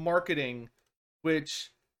marketing,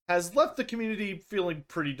 which has left the community feeling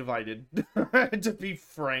pretty divided, to be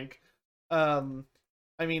frank. Um,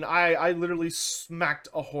 I mean, I literally smacked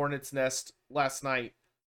a hornet's nest last night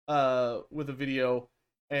with a video,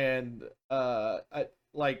 and I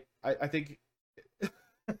think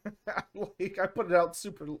like I put it out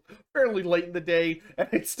fairly late in the day, and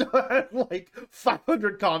it still had like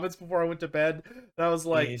 500 comments before I went to bed, and I was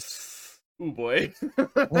like, Jeez. "Ooh boy,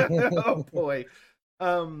 oh boy."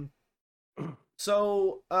 Um,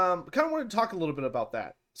 kind of wanted to talk a little bit about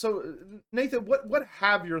that. So, Nathan, what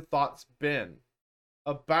have your thoughts been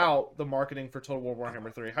about the marketing for Total War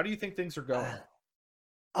Warhammer 3? How do you think things are going?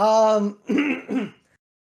 Um,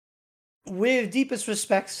 with deepest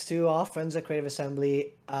respects to our friends at Creative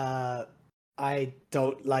Assembly, I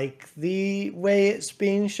don't like the way it's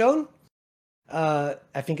being shown. I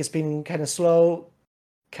think it's been kind of slow,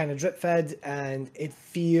 kind of drip fed, and it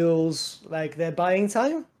feels like they're buying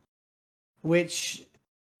time, which,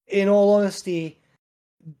 in all honesty,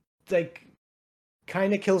 like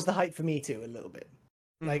kind of kills the hype for me too a little bit.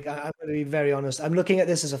 Like I'm going to be very honest. I'm looking at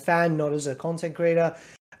this as a fan, not as a content creator,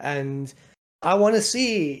 and I want to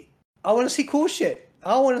see, cool shit.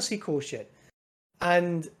 I want to see cool shit,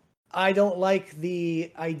 and I don't like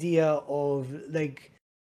the idea of like.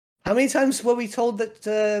 How many times were we told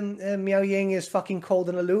that Miao Ying is fucking cold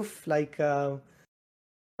and aloof? Like, Yeah,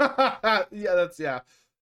 that's yeah.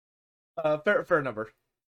 Fair number.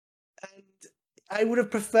 and I would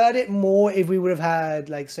have preferred it more if we would have had,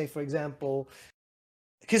 like, say, for example,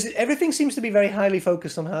 because everything seems to be very highly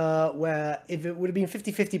focused on her, where if it would have been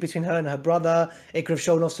 50-50 between her and her brother, it could have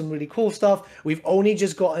shown off some really cool stuff. We've only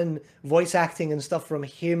just gotten voice acting and stuff from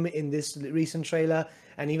him in this recent trailer,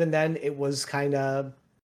 and even then it was kind of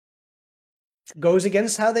goes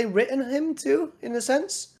against how they written him too, in a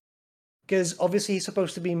sense, because obviously he's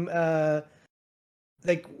supposed to be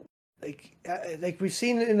like like we've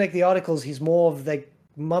seen in like the articles, he's more of like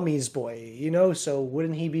Mummy's boy, so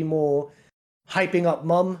wouldn't he be more hyping up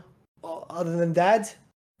Mum other than Dad,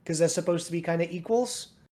 because they're supposed to be kind of equals?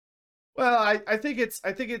 Well, I think it's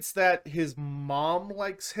that his mom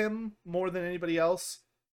likes him more than anybody else,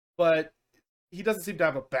 but he doesn't seem to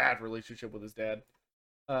have a bad relationship with his dad.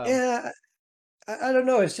 Yeah, I don't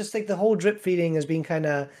know. It's just like the whole drip feeding has been kind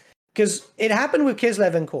of, because it happened with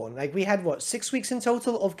Kislev and Korn. Like we had what, 6 weeks in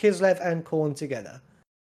total of Kislev and Korn together.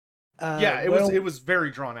 Yeah, it was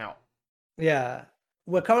very drawn out. Yeah,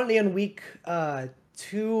 we're currently on week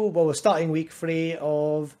 2. Well, we're starting week 3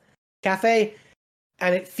 of Cafe,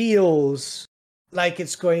 and it feels like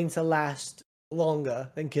it's going to last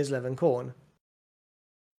longer than Kislev and Korn.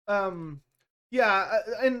 Yeah,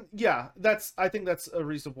 and yeah, I think that's a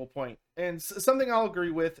reasonable point. And something I'll agree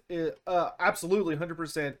with, absolutely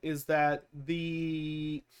 100%, is that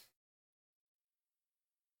the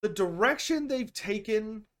direction they've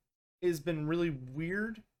taken has been really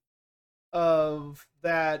weird. Of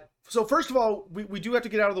that, so first of all, we do have to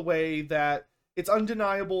get out of the way that it's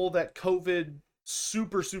undeniable that COVID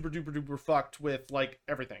super duper duper fucked with like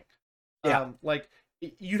everything. Yeah. Like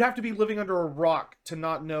you'd have to be living under a rock to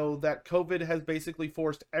not know that COVID has basically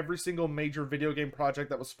forced every single major video game project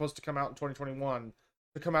that was supposed to come out in 2021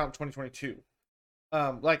 to come out in 2022.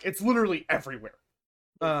 Like it's literally everywhere.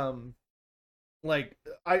 Like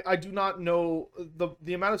I do not know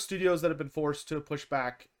the amount of studios that have been forced to push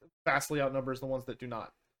back vastly outnumbers the ones that do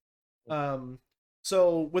not.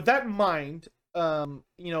 So with that in mind, you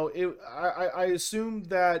know, I assume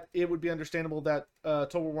that it would be understandable that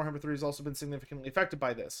Total War Warhammer 3 has also been significantly affected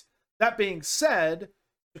by this. That being said,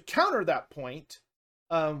 to counter that point,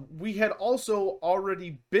 we had also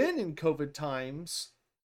already been in COVID times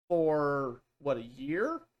for what, a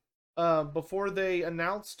year before they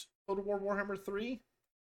announced Total War Warhammer 3,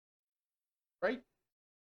 right?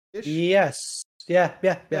 Ish? Yes. Yeah.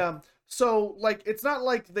 So like it's not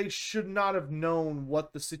like they should not have known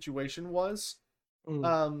what the situation was.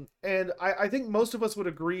 And I think most of us would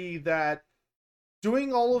agree that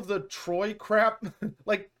doing all of the Troy crap,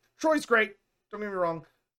 like Troy's great, don't get me wrong.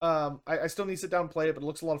 I still need to sit down and play it, but it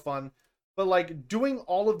looks a lot of fun. But like doing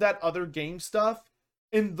all of that other game stuff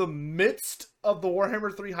in the midst of the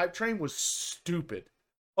Warhammer 3 hype train was stupid.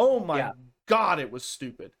 Oh my god, it was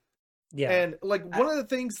stupid. Yeah. And like one of the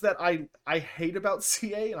things that I hate about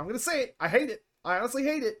CA, and I'm gonna say it, I hate it, I honestly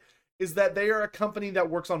hate it, is that they are a company that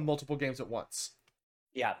works on multiple games at once.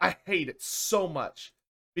 Yeah. I hate it so much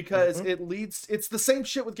because it's the same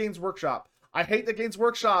shit with Games Workshop. I hate that Games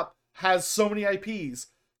Workshop has so many IPs,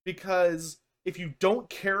 because if you don't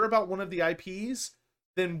care about one of the IPs,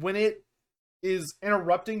 then when it is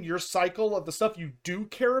interrupting your cycle of the stuff you do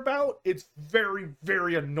care about, it's very,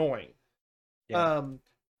 very annoying. Yeah.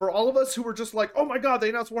 For all of us who were just like, oh my god, they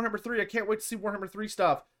announced Warhammer 3, I can't wait to see Warhammer 3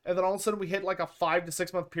 stuff, and then all of a sudden we hit like a 5 to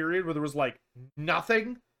 6 month period where there was like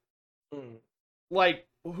nothing. Like,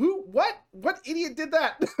 what idiot did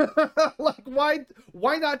that? Like,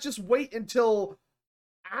 why not just wait until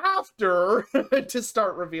after to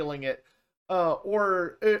start revealing it?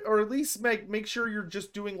 Or at least make sure you're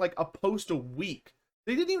just doing like a post a week.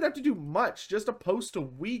 They didn't even have to do much, just a post a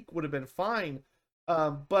week would have been fine.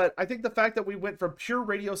 But I think the fact that we went from pure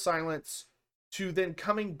radio silence to then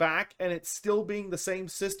coming back and it still being the same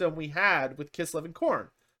system we had with Kislev and Korn,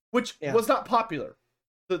 which was not popular.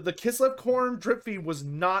 The Kislev Korn drip feed was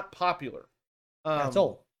not popular. That's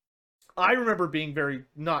all. I remember being very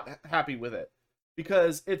not happy with it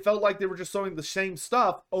because it felt like they were just showing the same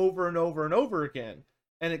stuff over and over and over again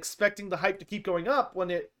and expecting the hype to keep going up when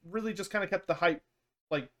it really just kind of kept the hype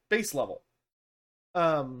like base level.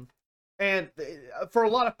 And for a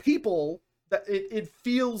lot of people, that it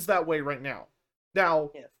feels that way right now.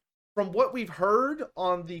 Now, from what we've heard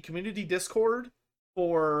on the community Discord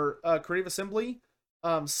for Creative Assembly,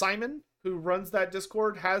 Simon, who runs that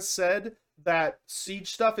Discord, has said that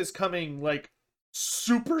Siege stuff is coming like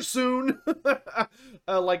super soon,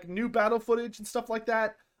 like new battle footage and stuff like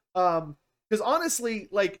that. Because honestly,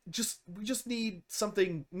 like we just need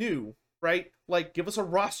something new, right? Like give us a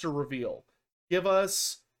roster reveal, give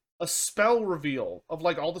us a spell reveal of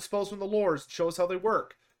like all the spells from the lores, show us how they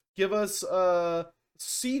work. Give us a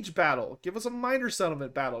siege battle, give us a minor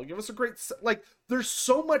settlement battle, give us a great like there's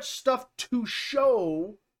so much stuff to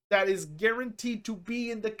show that is guaranteed to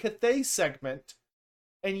be in the Cathay segment,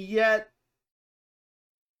 and yet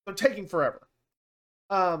they're taking forever.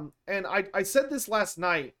 And I said this last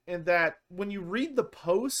night, and that when you read the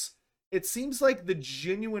posts, it seems like the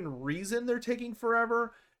genuine reason they're taking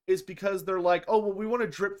forever is because they're like, oh, well, we want to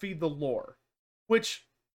drip feed the lore, which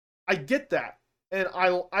I get that. And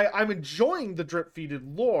I'm enjoying the drip feeded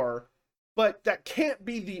lore, but that can't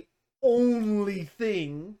be the only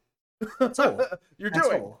thing you're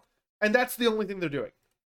doing. And that's the only thing they're doing.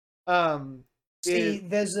 See,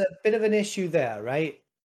 there's a bit of an issue there, right?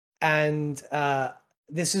 And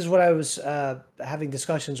this is what I was having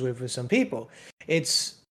discussions with some people.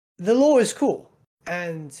 It's the lore is cool,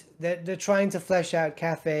 and they're trying to flesh out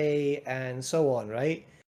Cafe and so on, right?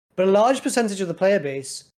 But a large percentage of the player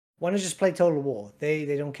base want to just play Total War. They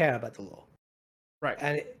don't care about the lore, Right.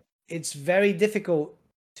 and it's very difficult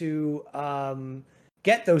to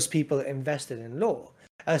get those people invested in lore,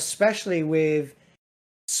 especially with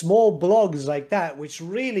small blogs like that, which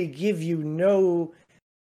really give you no,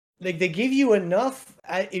 like they give you enough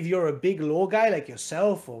if you're a big lore guy like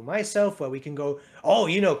yourself or myself, where we can go, oh,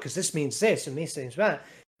 you know, because this means this and this means that.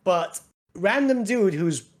 But random dude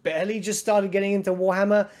who's barely just started getting into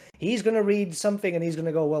Warhammer, he's gonna read something and he's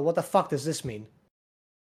gonna go, well, what the fuck does this mean?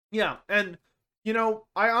 Yeah, and you know,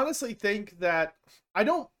 I honestly think that I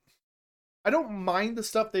don't mind the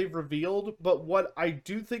stuff they've revealed, but what I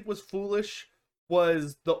do think was foolish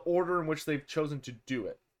was the order in which they've chosen to do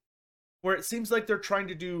it. Where it seems like they're trying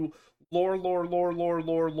to do lore, lore, lore, lore,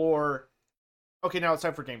 lore, lore. Okay, now it's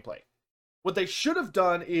time for gameplay. What they should have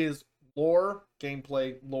done is lore,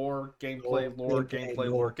 gameplay, lore, gameplay, lore, gameplay,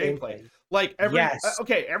 lore, gameplay. Like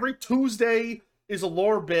every Tuesday is a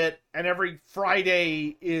lore bit, and every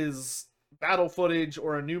Friday is battle footage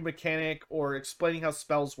or a new mechanic or explaining how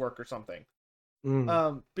spells work or something.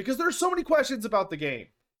 Because there's so many questions about the game.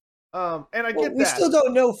 And I get that. We still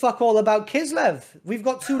don't know fuck all about Kislev. We've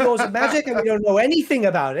got 2 laws of magic and we don't know anything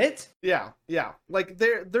about it. Yeah. Like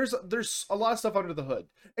there's a lot of stuff under the hood.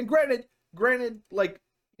 And granted, like,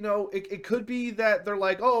 you know, it could be that they're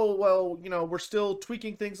like, oh, well, you know, we're still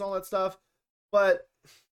tweaking things, all that stuff. But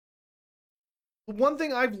one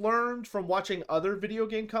thing I've learned from watching other video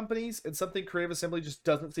game companies, and something Creative Assembly just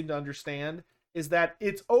doesn't seem to understand, is that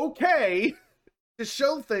it's okay to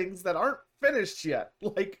show things that aren't finished yet.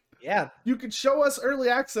 Like, yeah, you could show us early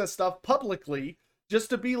access stuff publicly just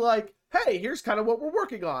to be like, hey, here's kind of what we're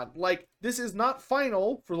working on. Like, this is not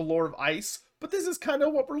final for the Lore of Ice, but this is kind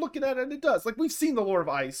of what we're looking at, and it does. Like, we've seen the Lore of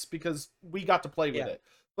Ice because we got to play with it.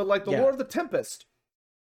 But like the Lore of the Tempest,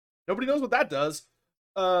 nobody knows what that does.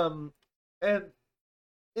 And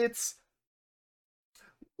it's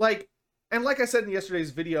like, and like I said in yesterday's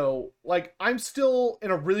video, like, I'm still in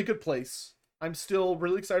a really good place. I'm still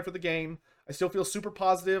really excited for the game. I still feel super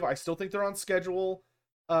positive. I still think they're on schedule.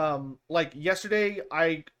 Like yesterday,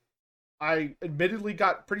 I admittedly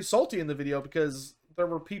got pretty salty in the video because there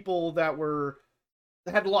were people that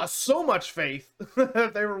had lost so much faith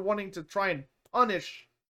that they were wanting to try and punish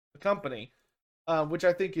the company, which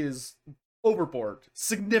I think is overboard,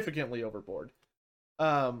 significantly overboard.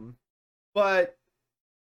 But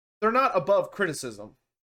they're not above criticism.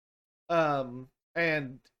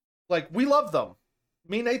 And like, we love them.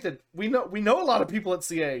 Me and Nathan, we know a lot of people at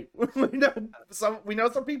CA. we know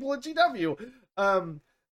some people at GW.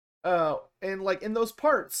 And like in those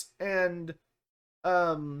parts, and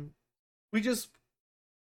we just,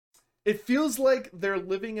 it feels like they're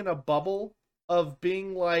living in a bubble of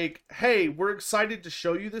being like, hey, we're excited to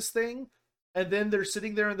show you this thing, and then they're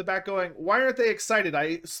sitting there in the back going, why aren't they excited?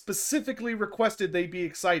 I specifically requested they be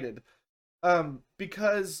excited.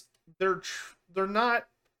 Because they're not.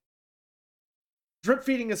 Drip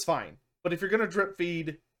feeding is fine, but if you're gonna drip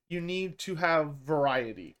feed, you need to have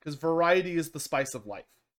variety, because variety is the spice of life.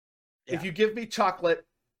 Yeah. If you give me chocolate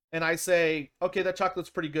and I say, okay, that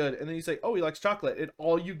chocolate's pretty good, and then you say, oh, he likes chocolate, and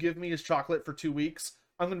all you give me is chocolate for 2 weeks,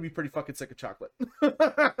 I'm gonna be pretty fucking sick of chocolate.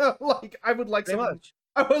 Like, I would like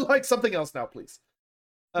something else now, please.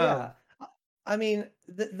 Yeah, I mean,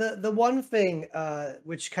 the one thing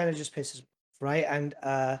which kind of just pisses me off, right? And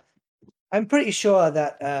I'm pretty sure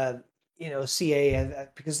that you know, CA,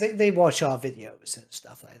 because they watch our videos and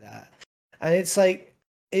stuff like that, and it's like,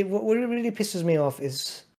 what really pisses me off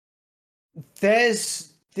is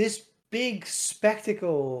there's this big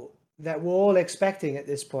spectacle that we're all expecting at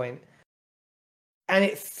this point, and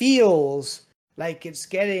it feels like it's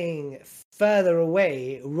getting further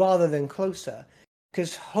away rather than closer.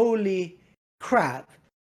 Because holy crap,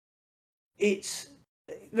 it's,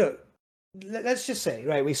 look, let's just say,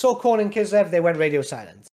 right, we saw Khorne and Kislev, they went radio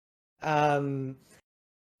silent. Then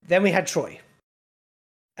we had Troy.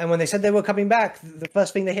 And when they said they were coming back, the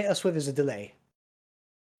first thing they hit us with is a delay.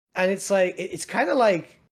 And it's like, it's kind of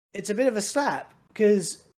like, it's a bit of a slap.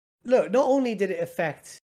 Because, look, not only did it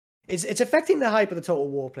affect, it's affecting the hype of the Total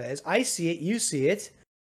War players. I see it, you see it.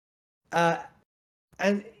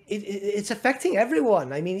 And it's affecting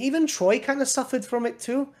everyone. I mean, even Troy kind of suffered from it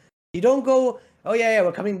too. You don't go, oh yeah,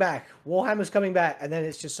 we're coming back. Warhammer's coming back. And then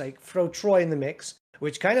it's just like, throw Troy in the mix,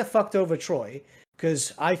 which kind of fucked over Troy.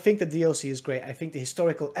 Because I think the DLC is great. I think the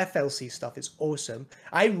historical FLC stuff is awesome.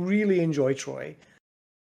 I really enjoy Troy.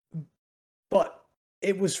 But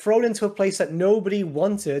it was thrown into a place that nobody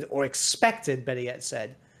wanted or expected, better yet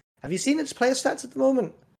said. Have you seen its player stats at the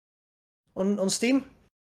moment on Steam?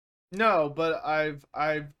 No, but I've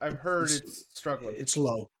heard It's it's struggling. it's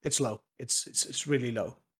low. It's low. It's really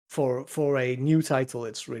low. For a new title,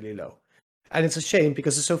 it's really low. And it's a shame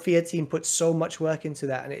because the Sophia team put so much work into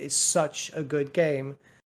that and it is such a good game.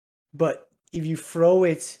 But if you throw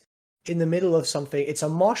it in the middle of something, it's a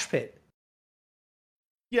mosh pit.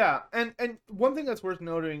 Yeah, and one thing that's worth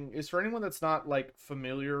noting is for anyone that's not like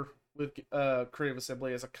familiar with Creative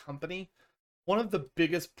Assembly as a company, one of the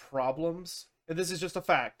biggest problems, and this is just a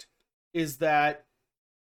fact, is that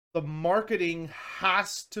the marketing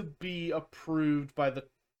has to be approved by the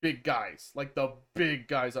big guys, like the big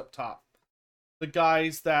guys up top. The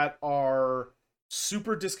guys that are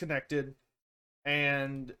super disconnected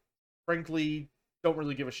and frankly don't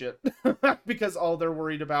really give a shit because all they're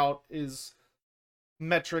worried about is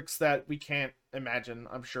metrics that we can't imagine,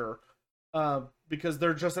 I'm sure, because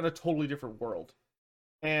they're just in a totally different world.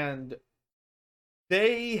 And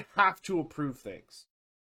they have to approve things.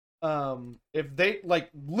 If they, like,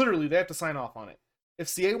 literally, they have to sign off on it. If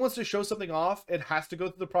CA wants to show something off, it has to go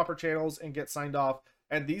through the proper channels and get signed off.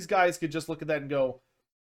 And these guys could just look at that and go,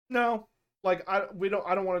 no, like, I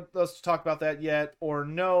don't want us to talk about that yet, or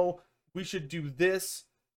no, we should do this.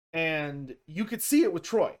 And you could see it with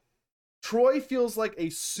Troy. Troy feels like a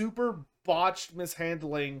super botched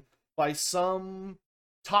mishandling by some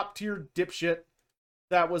top tier dipshit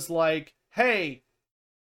that was like, hey,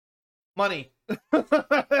 money.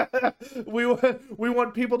 we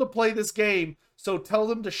want people to play this game, so tell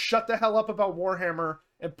them to shut the hell up about Warhammer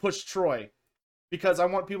and push Troy, because I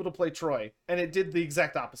want people to play Troy. And it did the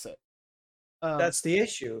exact opposite. That's the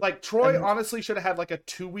issue. Like, Troy honestly should have had like a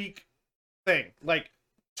 2-week thing. Like,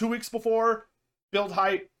 2 weeks before, build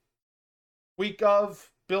hype, week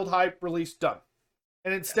of, build hype, release, done.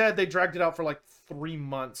 And instead, they dragged it out for like 3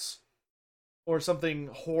 months or something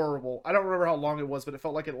horrible. I don't remember how long it was, but it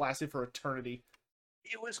felt like it lasted for eternity.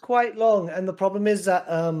 It was quite long, and the problem is that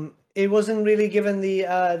it wasn't really given the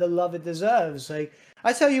love it deserves. Like,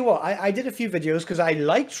 I tell you what, I did a few videos because I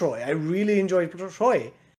like Troy. I really enjoyed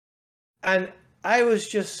Troy, and I was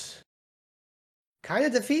just kind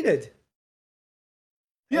of defeated.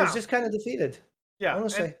 Yeah, I was just kind of defeated. Yeah,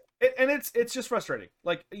 honestly. And it's just frustrating.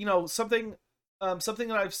 Like, you know, something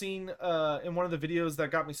that I've seen in one of the videos that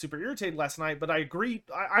got me super irritated last night, but I agree,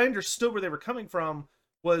 I understood where they were coming from,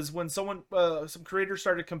 was when some creators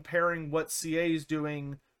started comparing what CA is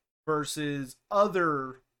doing versus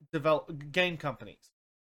other game companies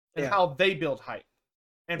and how they build hype.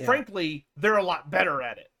 And frankly, they're a lot better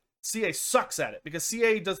at it. CA sucks at it because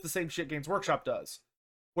CA does the same shit Games Workshop does,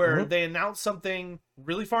 where they announce something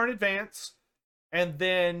really far in advance, and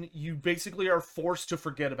then you basically are forced to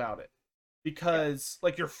forget about it. Because,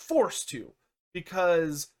 like, you're forced to.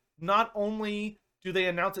 Because not only do they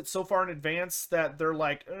announce it so far in advance that they're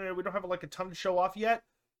like, we don't have, like, a ton to show off yet,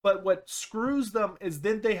 but what screws them is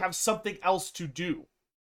then they have something else to do.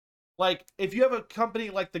 Like, if you have a company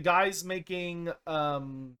like the guys making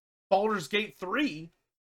Baldur's Gate 3,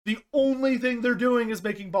 the only thing they're doing is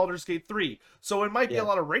making Baldur's Gate 3. So it might be a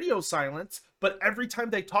lot of radio silence, but every time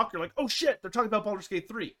they talk, you're like, oh shit, they're talking about Baldur's Gate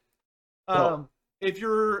 3. If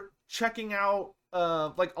you're checking out,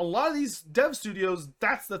 like, a lot of these dev studios,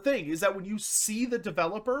 that's the thing, is that when you see the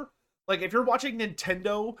developer, like, if you're watching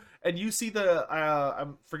Nintendo and you see the,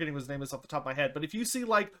 I'm forgetting what his name is off the top of my head, but if you see,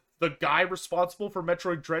 like, the guy responsible for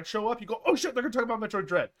Metroid Dread show up, you go, oh shit, they're gonna talk about Metroid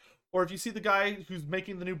Dread. Or if you see the guy who's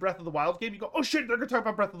making the new Breath of the Wild game, you go, oh shit, they're gonna talk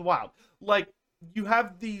about Breath of the Wild. Like, you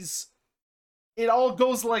have these, it all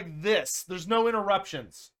goes like this. There's no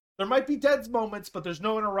interruptions. There might be dead moments, but there's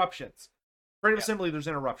no interruptions. Creative Assembly, there's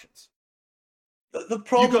interruptions. The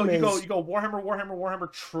problem is... You go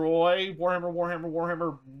Warhammer Troy,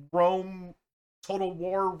 Warhammer Rome, Total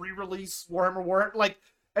War re-release, Warhammer, like,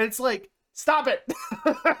 and it's like, stop it.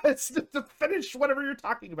 It's to finish whatever you're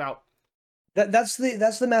talking about. That's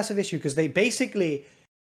the massive issue, because they basically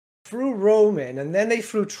threw Rome in, and then they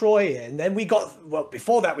threw Troy in. Then we got, well,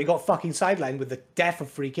 before that we got fucking sidelined with the death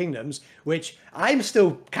of Three Kingdoms, which I'm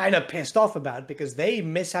still kind of pissed off about because they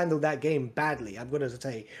mishandled that game badly. I'm going to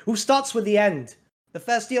say, who starts with the end? The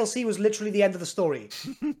first DLC was literally the end of the story.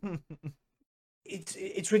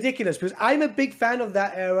 It's ridiculous because I'm a big fan of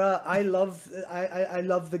that era. I love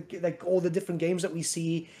the, like, all the different games that we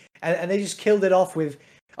see, and they just killed it off with,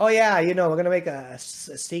 oh yeah, you know, we're gonna make a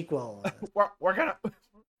sequel. we're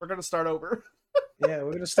gonna start over. Yeah,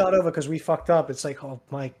 we're gonna start over because we fucked up. It's like, oh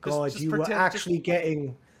my god, just you were actually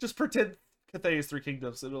getting. Just pretend Cathay is Three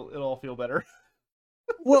Kingdoms. It'll all feel better.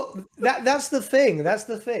 Well, that's the thing. That's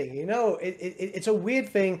the thing. You know, it's a weird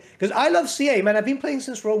thing because I love CA, man. I've been playing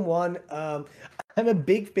since Rome 1. I'm a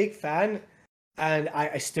big fan, and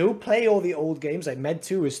I still play all the old games. Like Med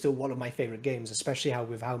 2 is still one of my favorite games, especially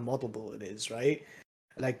with how moddable it is, right?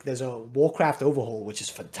 Like there's a Warcraft overhaul, which is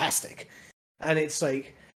fantastic. And it's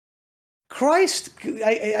like, Christ,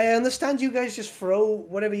 I understand you guys just throw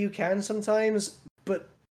whatever you can sometimes, but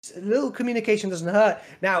a little communication doesn't hurt.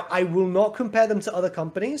 Now, I will not compare them to other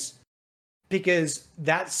companies because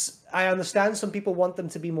I understand some people want them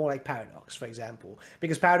to be more like Paradox, for example,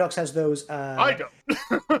 because Paradox has those. I don't.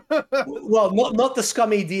 Well, not the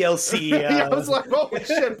scummy DLC. Yeah, I was like, holy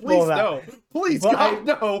shit! Please no, please God,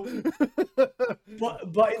 no.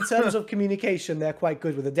 But in terms of communication, they're quite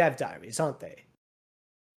good with the dev diaries, aren't they?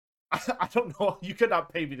 I don't know. You could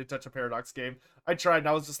not pay me to touch a Paradox game. I tried, and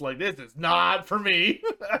I was just like, this is not for me.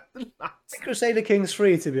 Crusader Kings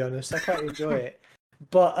 3, to be honest, I quite enjoy it.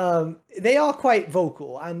 But they are quite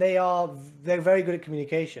vocal, and they're very good at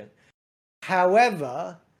communication.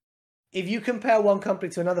 However, if you compare one company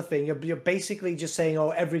to another thing, you're basically just saying,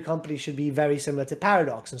 oh, every company should be very similar to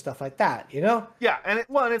Paradox and stuff like that, you know? Yeah, and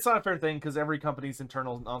it's not a fair thing because every company's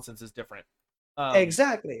internal nonsense is different.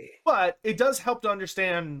 Exactly. But it does help to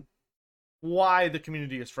understand why the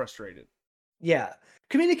community is frustrated. Yeah,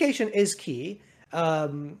 communication is key.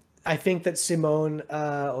 I think that Simone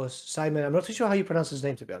or Simon, I'm not too sure how you pronounce his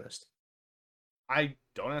name, to be honest.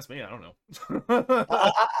 Don't ask me. I don't know.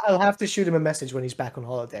 I'll have to shoot him a message when he's back on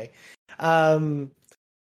holiday. But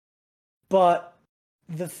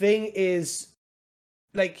the thing is,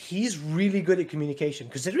 like, he's really good at communication,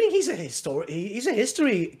 considering he's a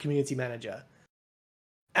history community manager,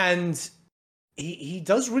 and he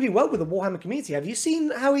does really well with the Warhammer community. Have you seen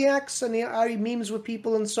how he acts and how he memes with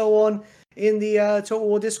people and so on in the Total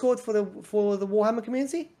War Discord for the Warhammer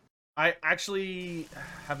community? I actually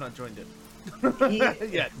have not joined it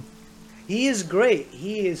yet. He is great.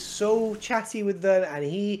 He is so chatty with them, and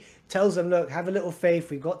he tells them, look, have a little faith,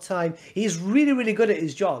 we've got time. He's really, really good at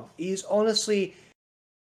his job. He's honestly,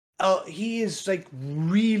 he is like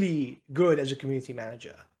really good as a community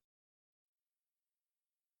manager.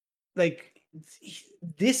 Like,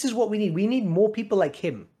 this is what we need. We need more people like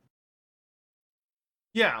him.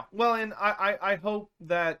 Yeah, well, and I hope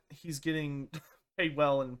that he's getting paid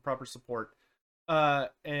well and proper support,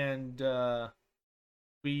 and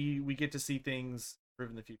we get to see things improve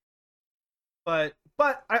in the future. But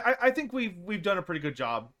I think we've done a pretty good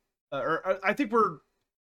job, or I think we're,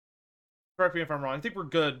 correct me if I'm wrong, I think we're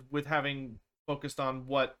good with having focused on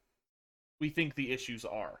what we think the issues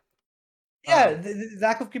are. Yeah, the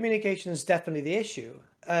lack of communication is definitely the issue,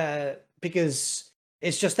 because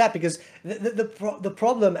it's just that. Because the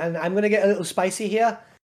problem, and I'm going to get a little spicy here,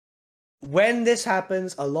 when this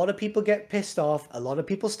happens, a lot of people get pissed off, a lot of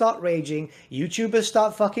people start raging, YouTubers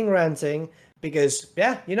start fucking ranting, because,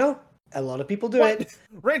 yeah, you know, a lot of people do it.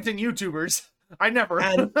 Ranting YouTubers? I never.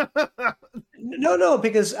 And, no,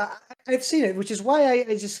 because I've seen it, which is why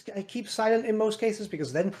I keep silent in most cases,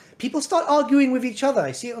 because then people start arguing with each other.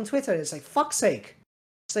 I see it on Twitter, and it's like, fuck's sake.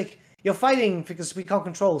 It's like, you're fighting because we can't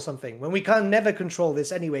control something, when we can never control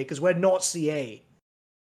this anyway, because we're not CA.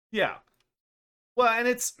 Yeah. Well, and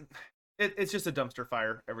it's just a dumpster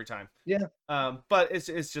fire every time. Yeah. But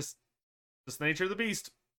it's just the nature of the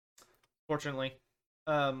beast, fortunately.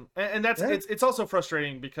 And that's it's also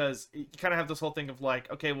frustrating because you kind of have this whole thing of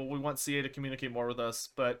like, okay, well, we want CA to communicate more with us,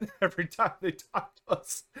 but every time they talk to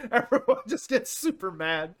us, everyone just gets super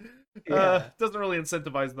mad. Yeah. Doesn't really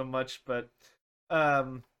incentivize them much, but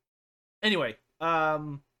anyway,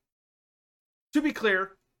 to be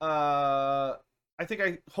clear, I think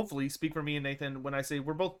I hopefully speak for me and Nathan when I say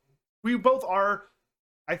we both are,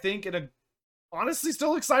 I think, honestly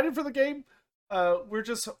still excited for the game. We're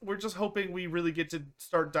just hoping we really get to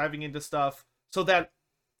start diving into stuff so that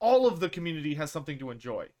all of the community has something to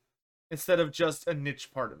enjoy instead of just a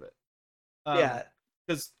niche part of it. Yeah,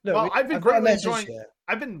 because I've been greatly enjoying. Here.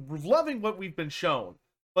 I've been loving what we've been shown,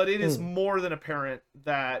 but it is more than apparent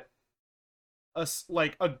that a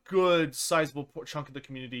good sizable chunk of the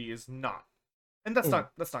community is not, and that's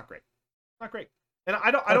not great. Not great. And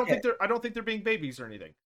I don't think they're being babies or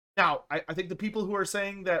anything. Now, I think the people who are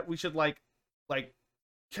saying that we should like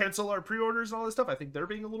cancel our pre-orders and all this stuff, I think they're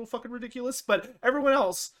being a little fucking ridiculous. But everyone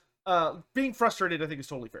else being frustrated, I think, is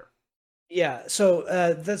totally fair. Yeah, so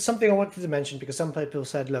that's something I wanted to mention, because some people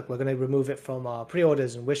said, look, we're going to remove it from our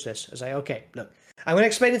pre-orders and wish list. I was like, okay, look, I'm going to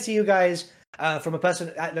explain it to you guys from a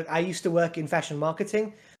person. Look, I used to work in fashion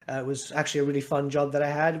marketing. It was actually a really fun job that I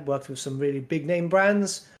had. Worked with some really big name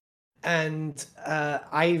brands, and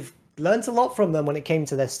I've learned a lot from them when it came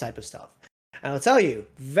to this type of stuff. And I'll tell you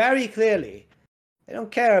very clearly, they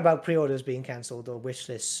don't care about pre-orders being cancelled or wish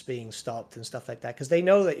lists being stopped and stuff like that because they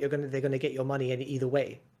know that they're gonna get your money in either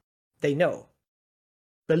way. They know.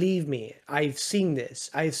 Believe me, I've seen this.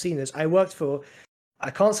 I worked for,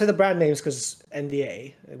 I can't say the brand names because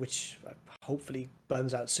NDA, which hopefully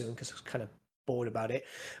burns out soon because I was kind of bored about it.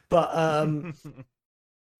 But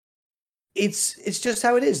it's just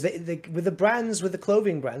how it is. With the brands, with the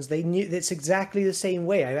clothing brands, they knew it's exactly the same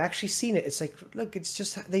way. I've actually seen it. It's like, look, it's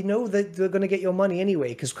just they know that they're going to get your money anyway.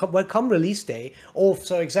 Because come release day, or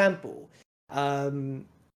for example,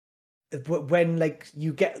 when like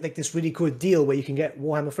you get like this really good deal where you can get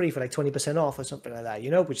Warhammer 3 for like 20% off or something like that,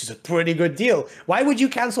 you know, which is a pretty good deal. Why would you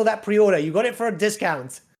cancel that pre-order? You got it for a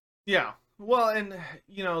discount. Yeah. Well, and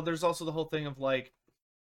you know, there's also the whole thing of like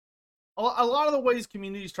a lot of the ways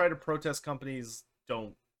communities try to protest companies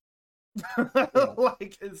don't.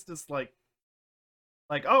 Like it's just like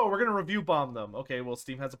oh, we're gonna review bomb them. Okay, well,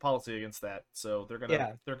 Steam has a policy against that, so they're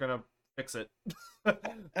gonna fix it.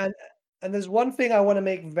 And there's one thing I want to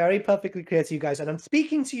make very perfectly clear to you guys, and I'm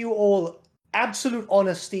speaking to you all absolute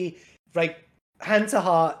honesty, right, hand to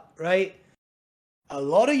heart, right? A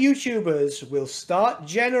lot of YouTubers will start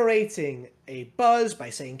generating a buzz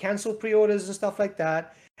by saying cancel pre-orders and stuff like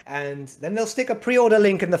that, and then they'll stick a pre-order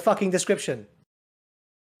link in the fucking description.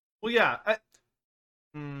 Well, yeah.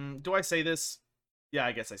 Do I say this? Yeah,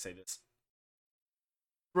 I guess I say this.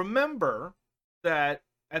 Remember that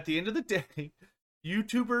at the end of the day,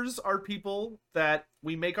 YouTubers are people that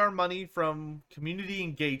we make our money from community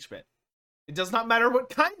engagement. It does not matter what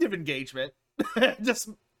kind of engagement, just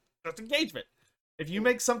engagement. If you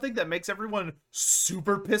make something that makes everyone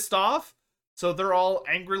super pissed off, so they're all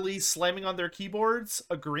angrily slamming on their keyboards,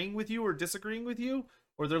 agreeing with you or disagreeing with you,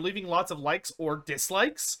 or they're leaving lots of likes or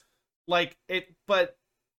dislikes, like it. But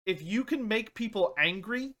if you can make people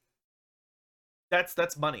angry,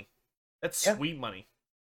 that's money. That's sweet money.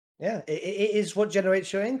 Yeah, it is what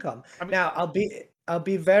generates your income. I mean, now, I'll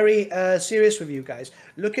be very serious with you guys.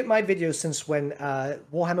 Look at my videos since when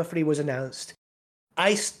Warhammer 3 was announced.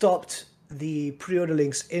 I stopped the pre-order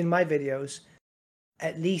links in my videos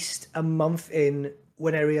at least a month in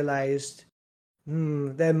when I realized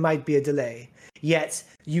there might be a delay. Yet,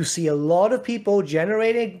 you see a lot of people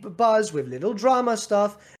generating buzz with little drama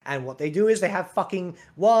stuff, and what they do is they have fucking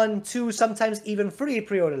 1, 2, sometimes even 3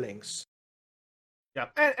 pre-order links. Yeah,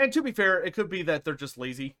 and to be fair, it could be that they're just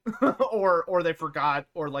lazy, or they forgot,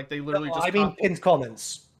 or like they literally just. I mean, pinned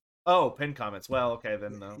comments. Oh, pinned comments. Well, okay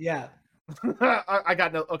then. No. Yeah. I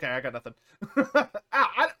got no. Okay, I got nothing.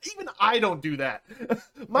 Even I don't do that.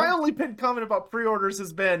 My only pinned comment about pre-orders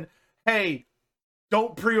has been, "Hey,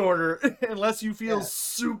 don't pre-order unless you feel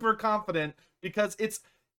super confident," because it's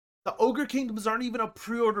the Ogre Kingdoms aren't even a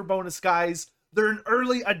pre-order bonus, guys. They're an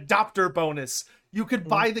early adopter bonus. You could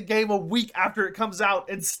buy the game a week after it comes out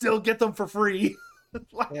and still get them for free.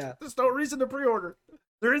 There's no reason to pre-order.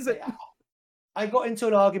 There isn't. I got into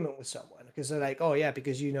an argument with someone because they're like, "Oh yeah,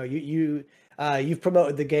 because you know you've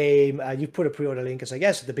promoted the game, you've put a pre-order link." It's like,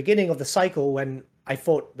 yes, at the beginning of the cycle when I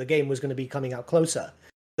thought the game was going to be coming out closer.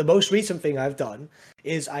 The most recent thing I've done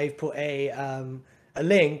is I've put a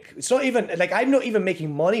link. It's not even like I'm not even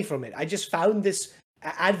making money from it. I just found this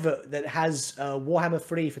advert that has Warhammer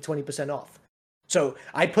 3 for 20% off. So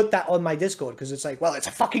I put that on my Discord because it's like, well, it's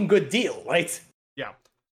a fucking good deal, right? Yeah.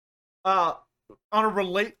 On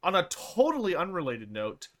a totally unrelated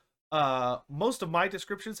note, most of my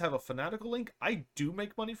descriptions have a Fanatical link. I do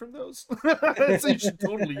make money from those, so you should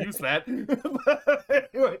totally use that.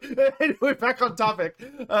 anyway, back on topic.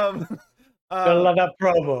 I love that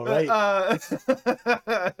promo,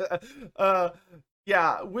 right?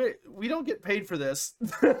 Yeah, we don't get paid for this.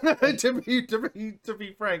 to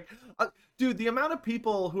be frank, dude, the amount of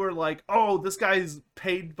people who are like, "Oh, this guy's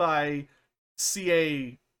paid by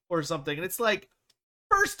CA or something," and it's like,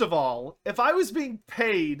 first of all, if I was being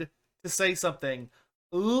paid to say something,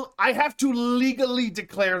 I have to legally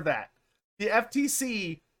declare that. The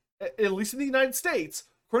FTC, at least in the United States,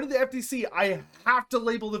 according to the FTC, I have to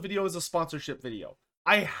label the video as a sponsorship video.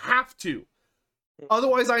 I have to.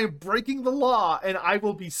 Otherwise, I am breaking the law, and I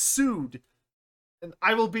will be sued, and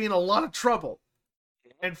I will be in a lot of trouble.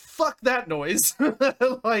 And fuck that noise.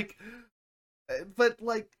 Like, but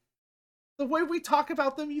like, the way we talk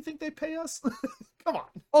about them, you think they pay us? Come on.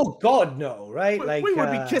 Oh God, no! Right? We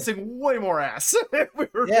would be kissing way more ass if we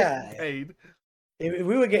were getting paid. If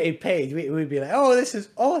we were getting paid, we'd be like, "Oh, this is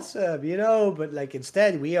awesome," you know. But like,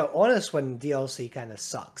 instead, we are honest when DLC kind of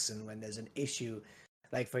sucks and when there's an issue.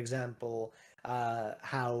 Like, for example,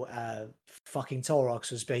 how fucking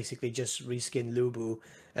Taurox was basically just reskin Lubu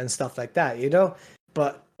and stuff like that, you know.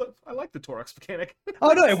 But I like the Torex mechanic.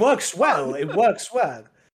 oh no, it works well. It works well.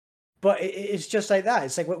 But it's just like that.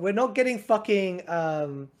 It's like we're not getting fucking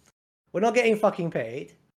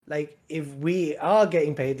paid. Like if we are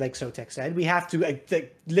getting paid, like Sotek said, we have to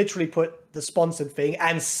like, literally put the sponsored thing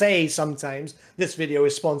and say sometimes this video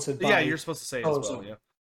is sponsored by. Yeah, you're supposed to say it as well. Yeah.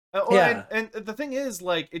 Yeah. And the thing is,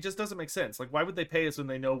 like, it just doesn't make sense. Like, why would they pay us when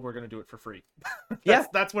they know we're going to do it for free?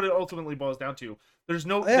 That's what it ultimately boils down to. There's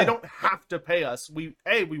no, they don't have to pay us. We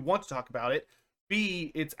want to talk about it.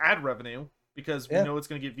 B, it's ad revenue because we know it's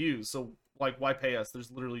going to get views. So, like, why pay us?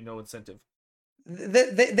 There's literally no incentive.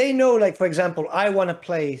 They know, like, for example, I want to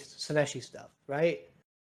play Slaaneshi stuff, right?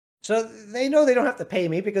 So they know they don't have to pay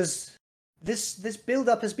me because this build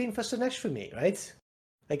up has been for Slaanesh for me, right?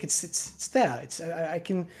 Like it's there. I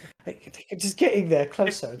can just getting there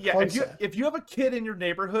closer. Closer. If you have a kid in your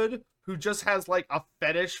neighborhood who just has like a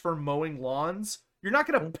fetish for mowing lawns, you're not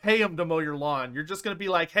gonna pay him to mow your lawn. You're just gonna be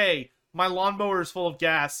like, hey, my lawnmower is full of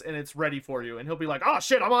gas and it's ready for you, and he'll be like, oh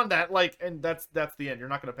shit, I'm on that. Like, and that's the end. You're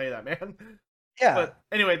not gonna pay that man. Yeah. But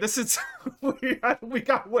anyway, this is we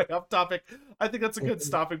got way off topic. I think that's a good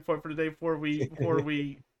stopping point for today before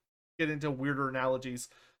we get into weirder analogies.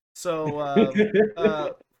 So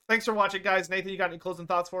thanks for watching, guys. Nathan, you got any closing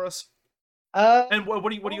thoughts for us? And what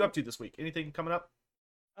are you up to this week? Anything coming up?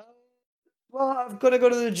 Well, I've got to go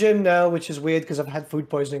to the gym now, which is weird because I've had food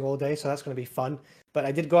poisoning all day, so that's going to be fun. But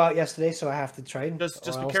I did go out yesterday, so I have to train. Just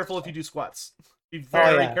be careful if you do squats. Be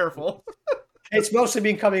very careful. It's mostly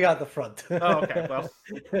been coming out the front. Oh, okay, well.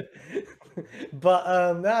 But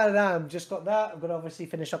I'm just got that. I'm gonna obviously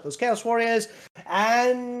finish up those Chaos Warriors,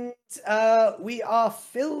 and we are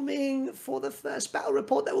filming for the first battle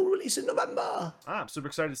report that will release in November. I'm super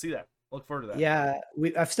excited to see that. Look forward to that. Yeah,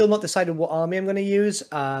 I've still not decided what army I'm going to use,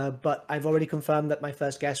 but I've already confirmed that my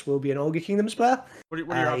first guest will be an Ogre Kingdoms player. What are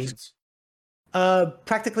your options?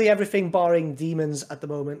 Practically everything barring demons at the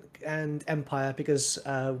moment and Empire, because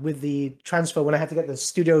with the transfer, when I had to get the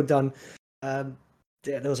studio done,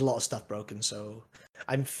 there was a lot of stuff broken. So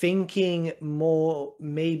I'm thinking more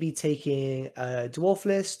maybe taking a dwarf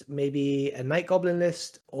list, maybe a night goblin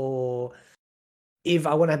list, or if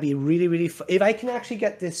I want to be really, if I can actually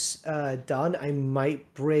get this done, I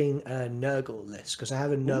might bring a Nurgle list because I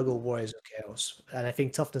have a Nurgle Warriors of Chaos, and I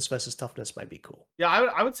think toughness versus toughness might be cool. Yeah,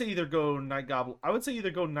 I would say either go night goblin. I would say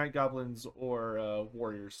either go night goblins or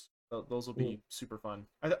warriors. Those will be super fun.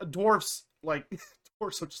 Dwarfs, like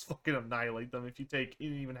dwarfs will just fucking annihilate them if you take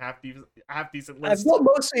even half decent list. I've got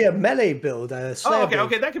mostly a melee build.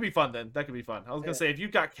 Okay, that could be fun then. That could be fun. I was gonna say if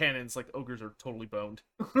you've got cannons, like ogres are totally boned.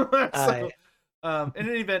 So, in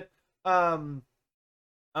any event,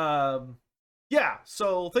 yeah.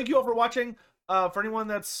 So thank you all for watching. For anyone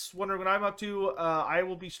that's wondering what I'm up to, I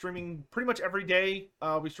will be streaming pretty much every day.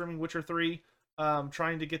 I'll be streaming Witcher 3,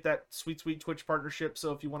 trying to get that sweet Twitch partnership.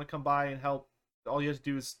 So if you want to come by and help, all you have to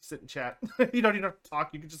do is sit and chat. You don't even have to talk.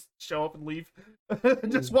 You can just show up and leave.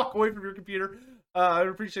 Just walk away from your computer. I would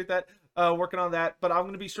appreciate that. Working on that. But I'm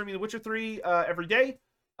going to be streaming The Witcher 3 every day.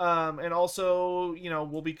 And also, you know,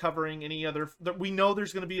 we'll be covering any other. We know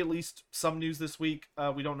there's going to be at least some news this week.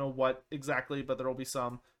 We don't know what exactly, but there will be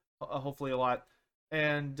some. Hopefully a lot.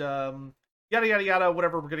 And yada yada yada.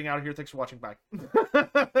 Whatever. We're getting out of here. Thanks for watching. Bye.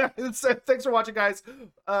 Thanks for watching, guys.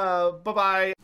 Bye bye.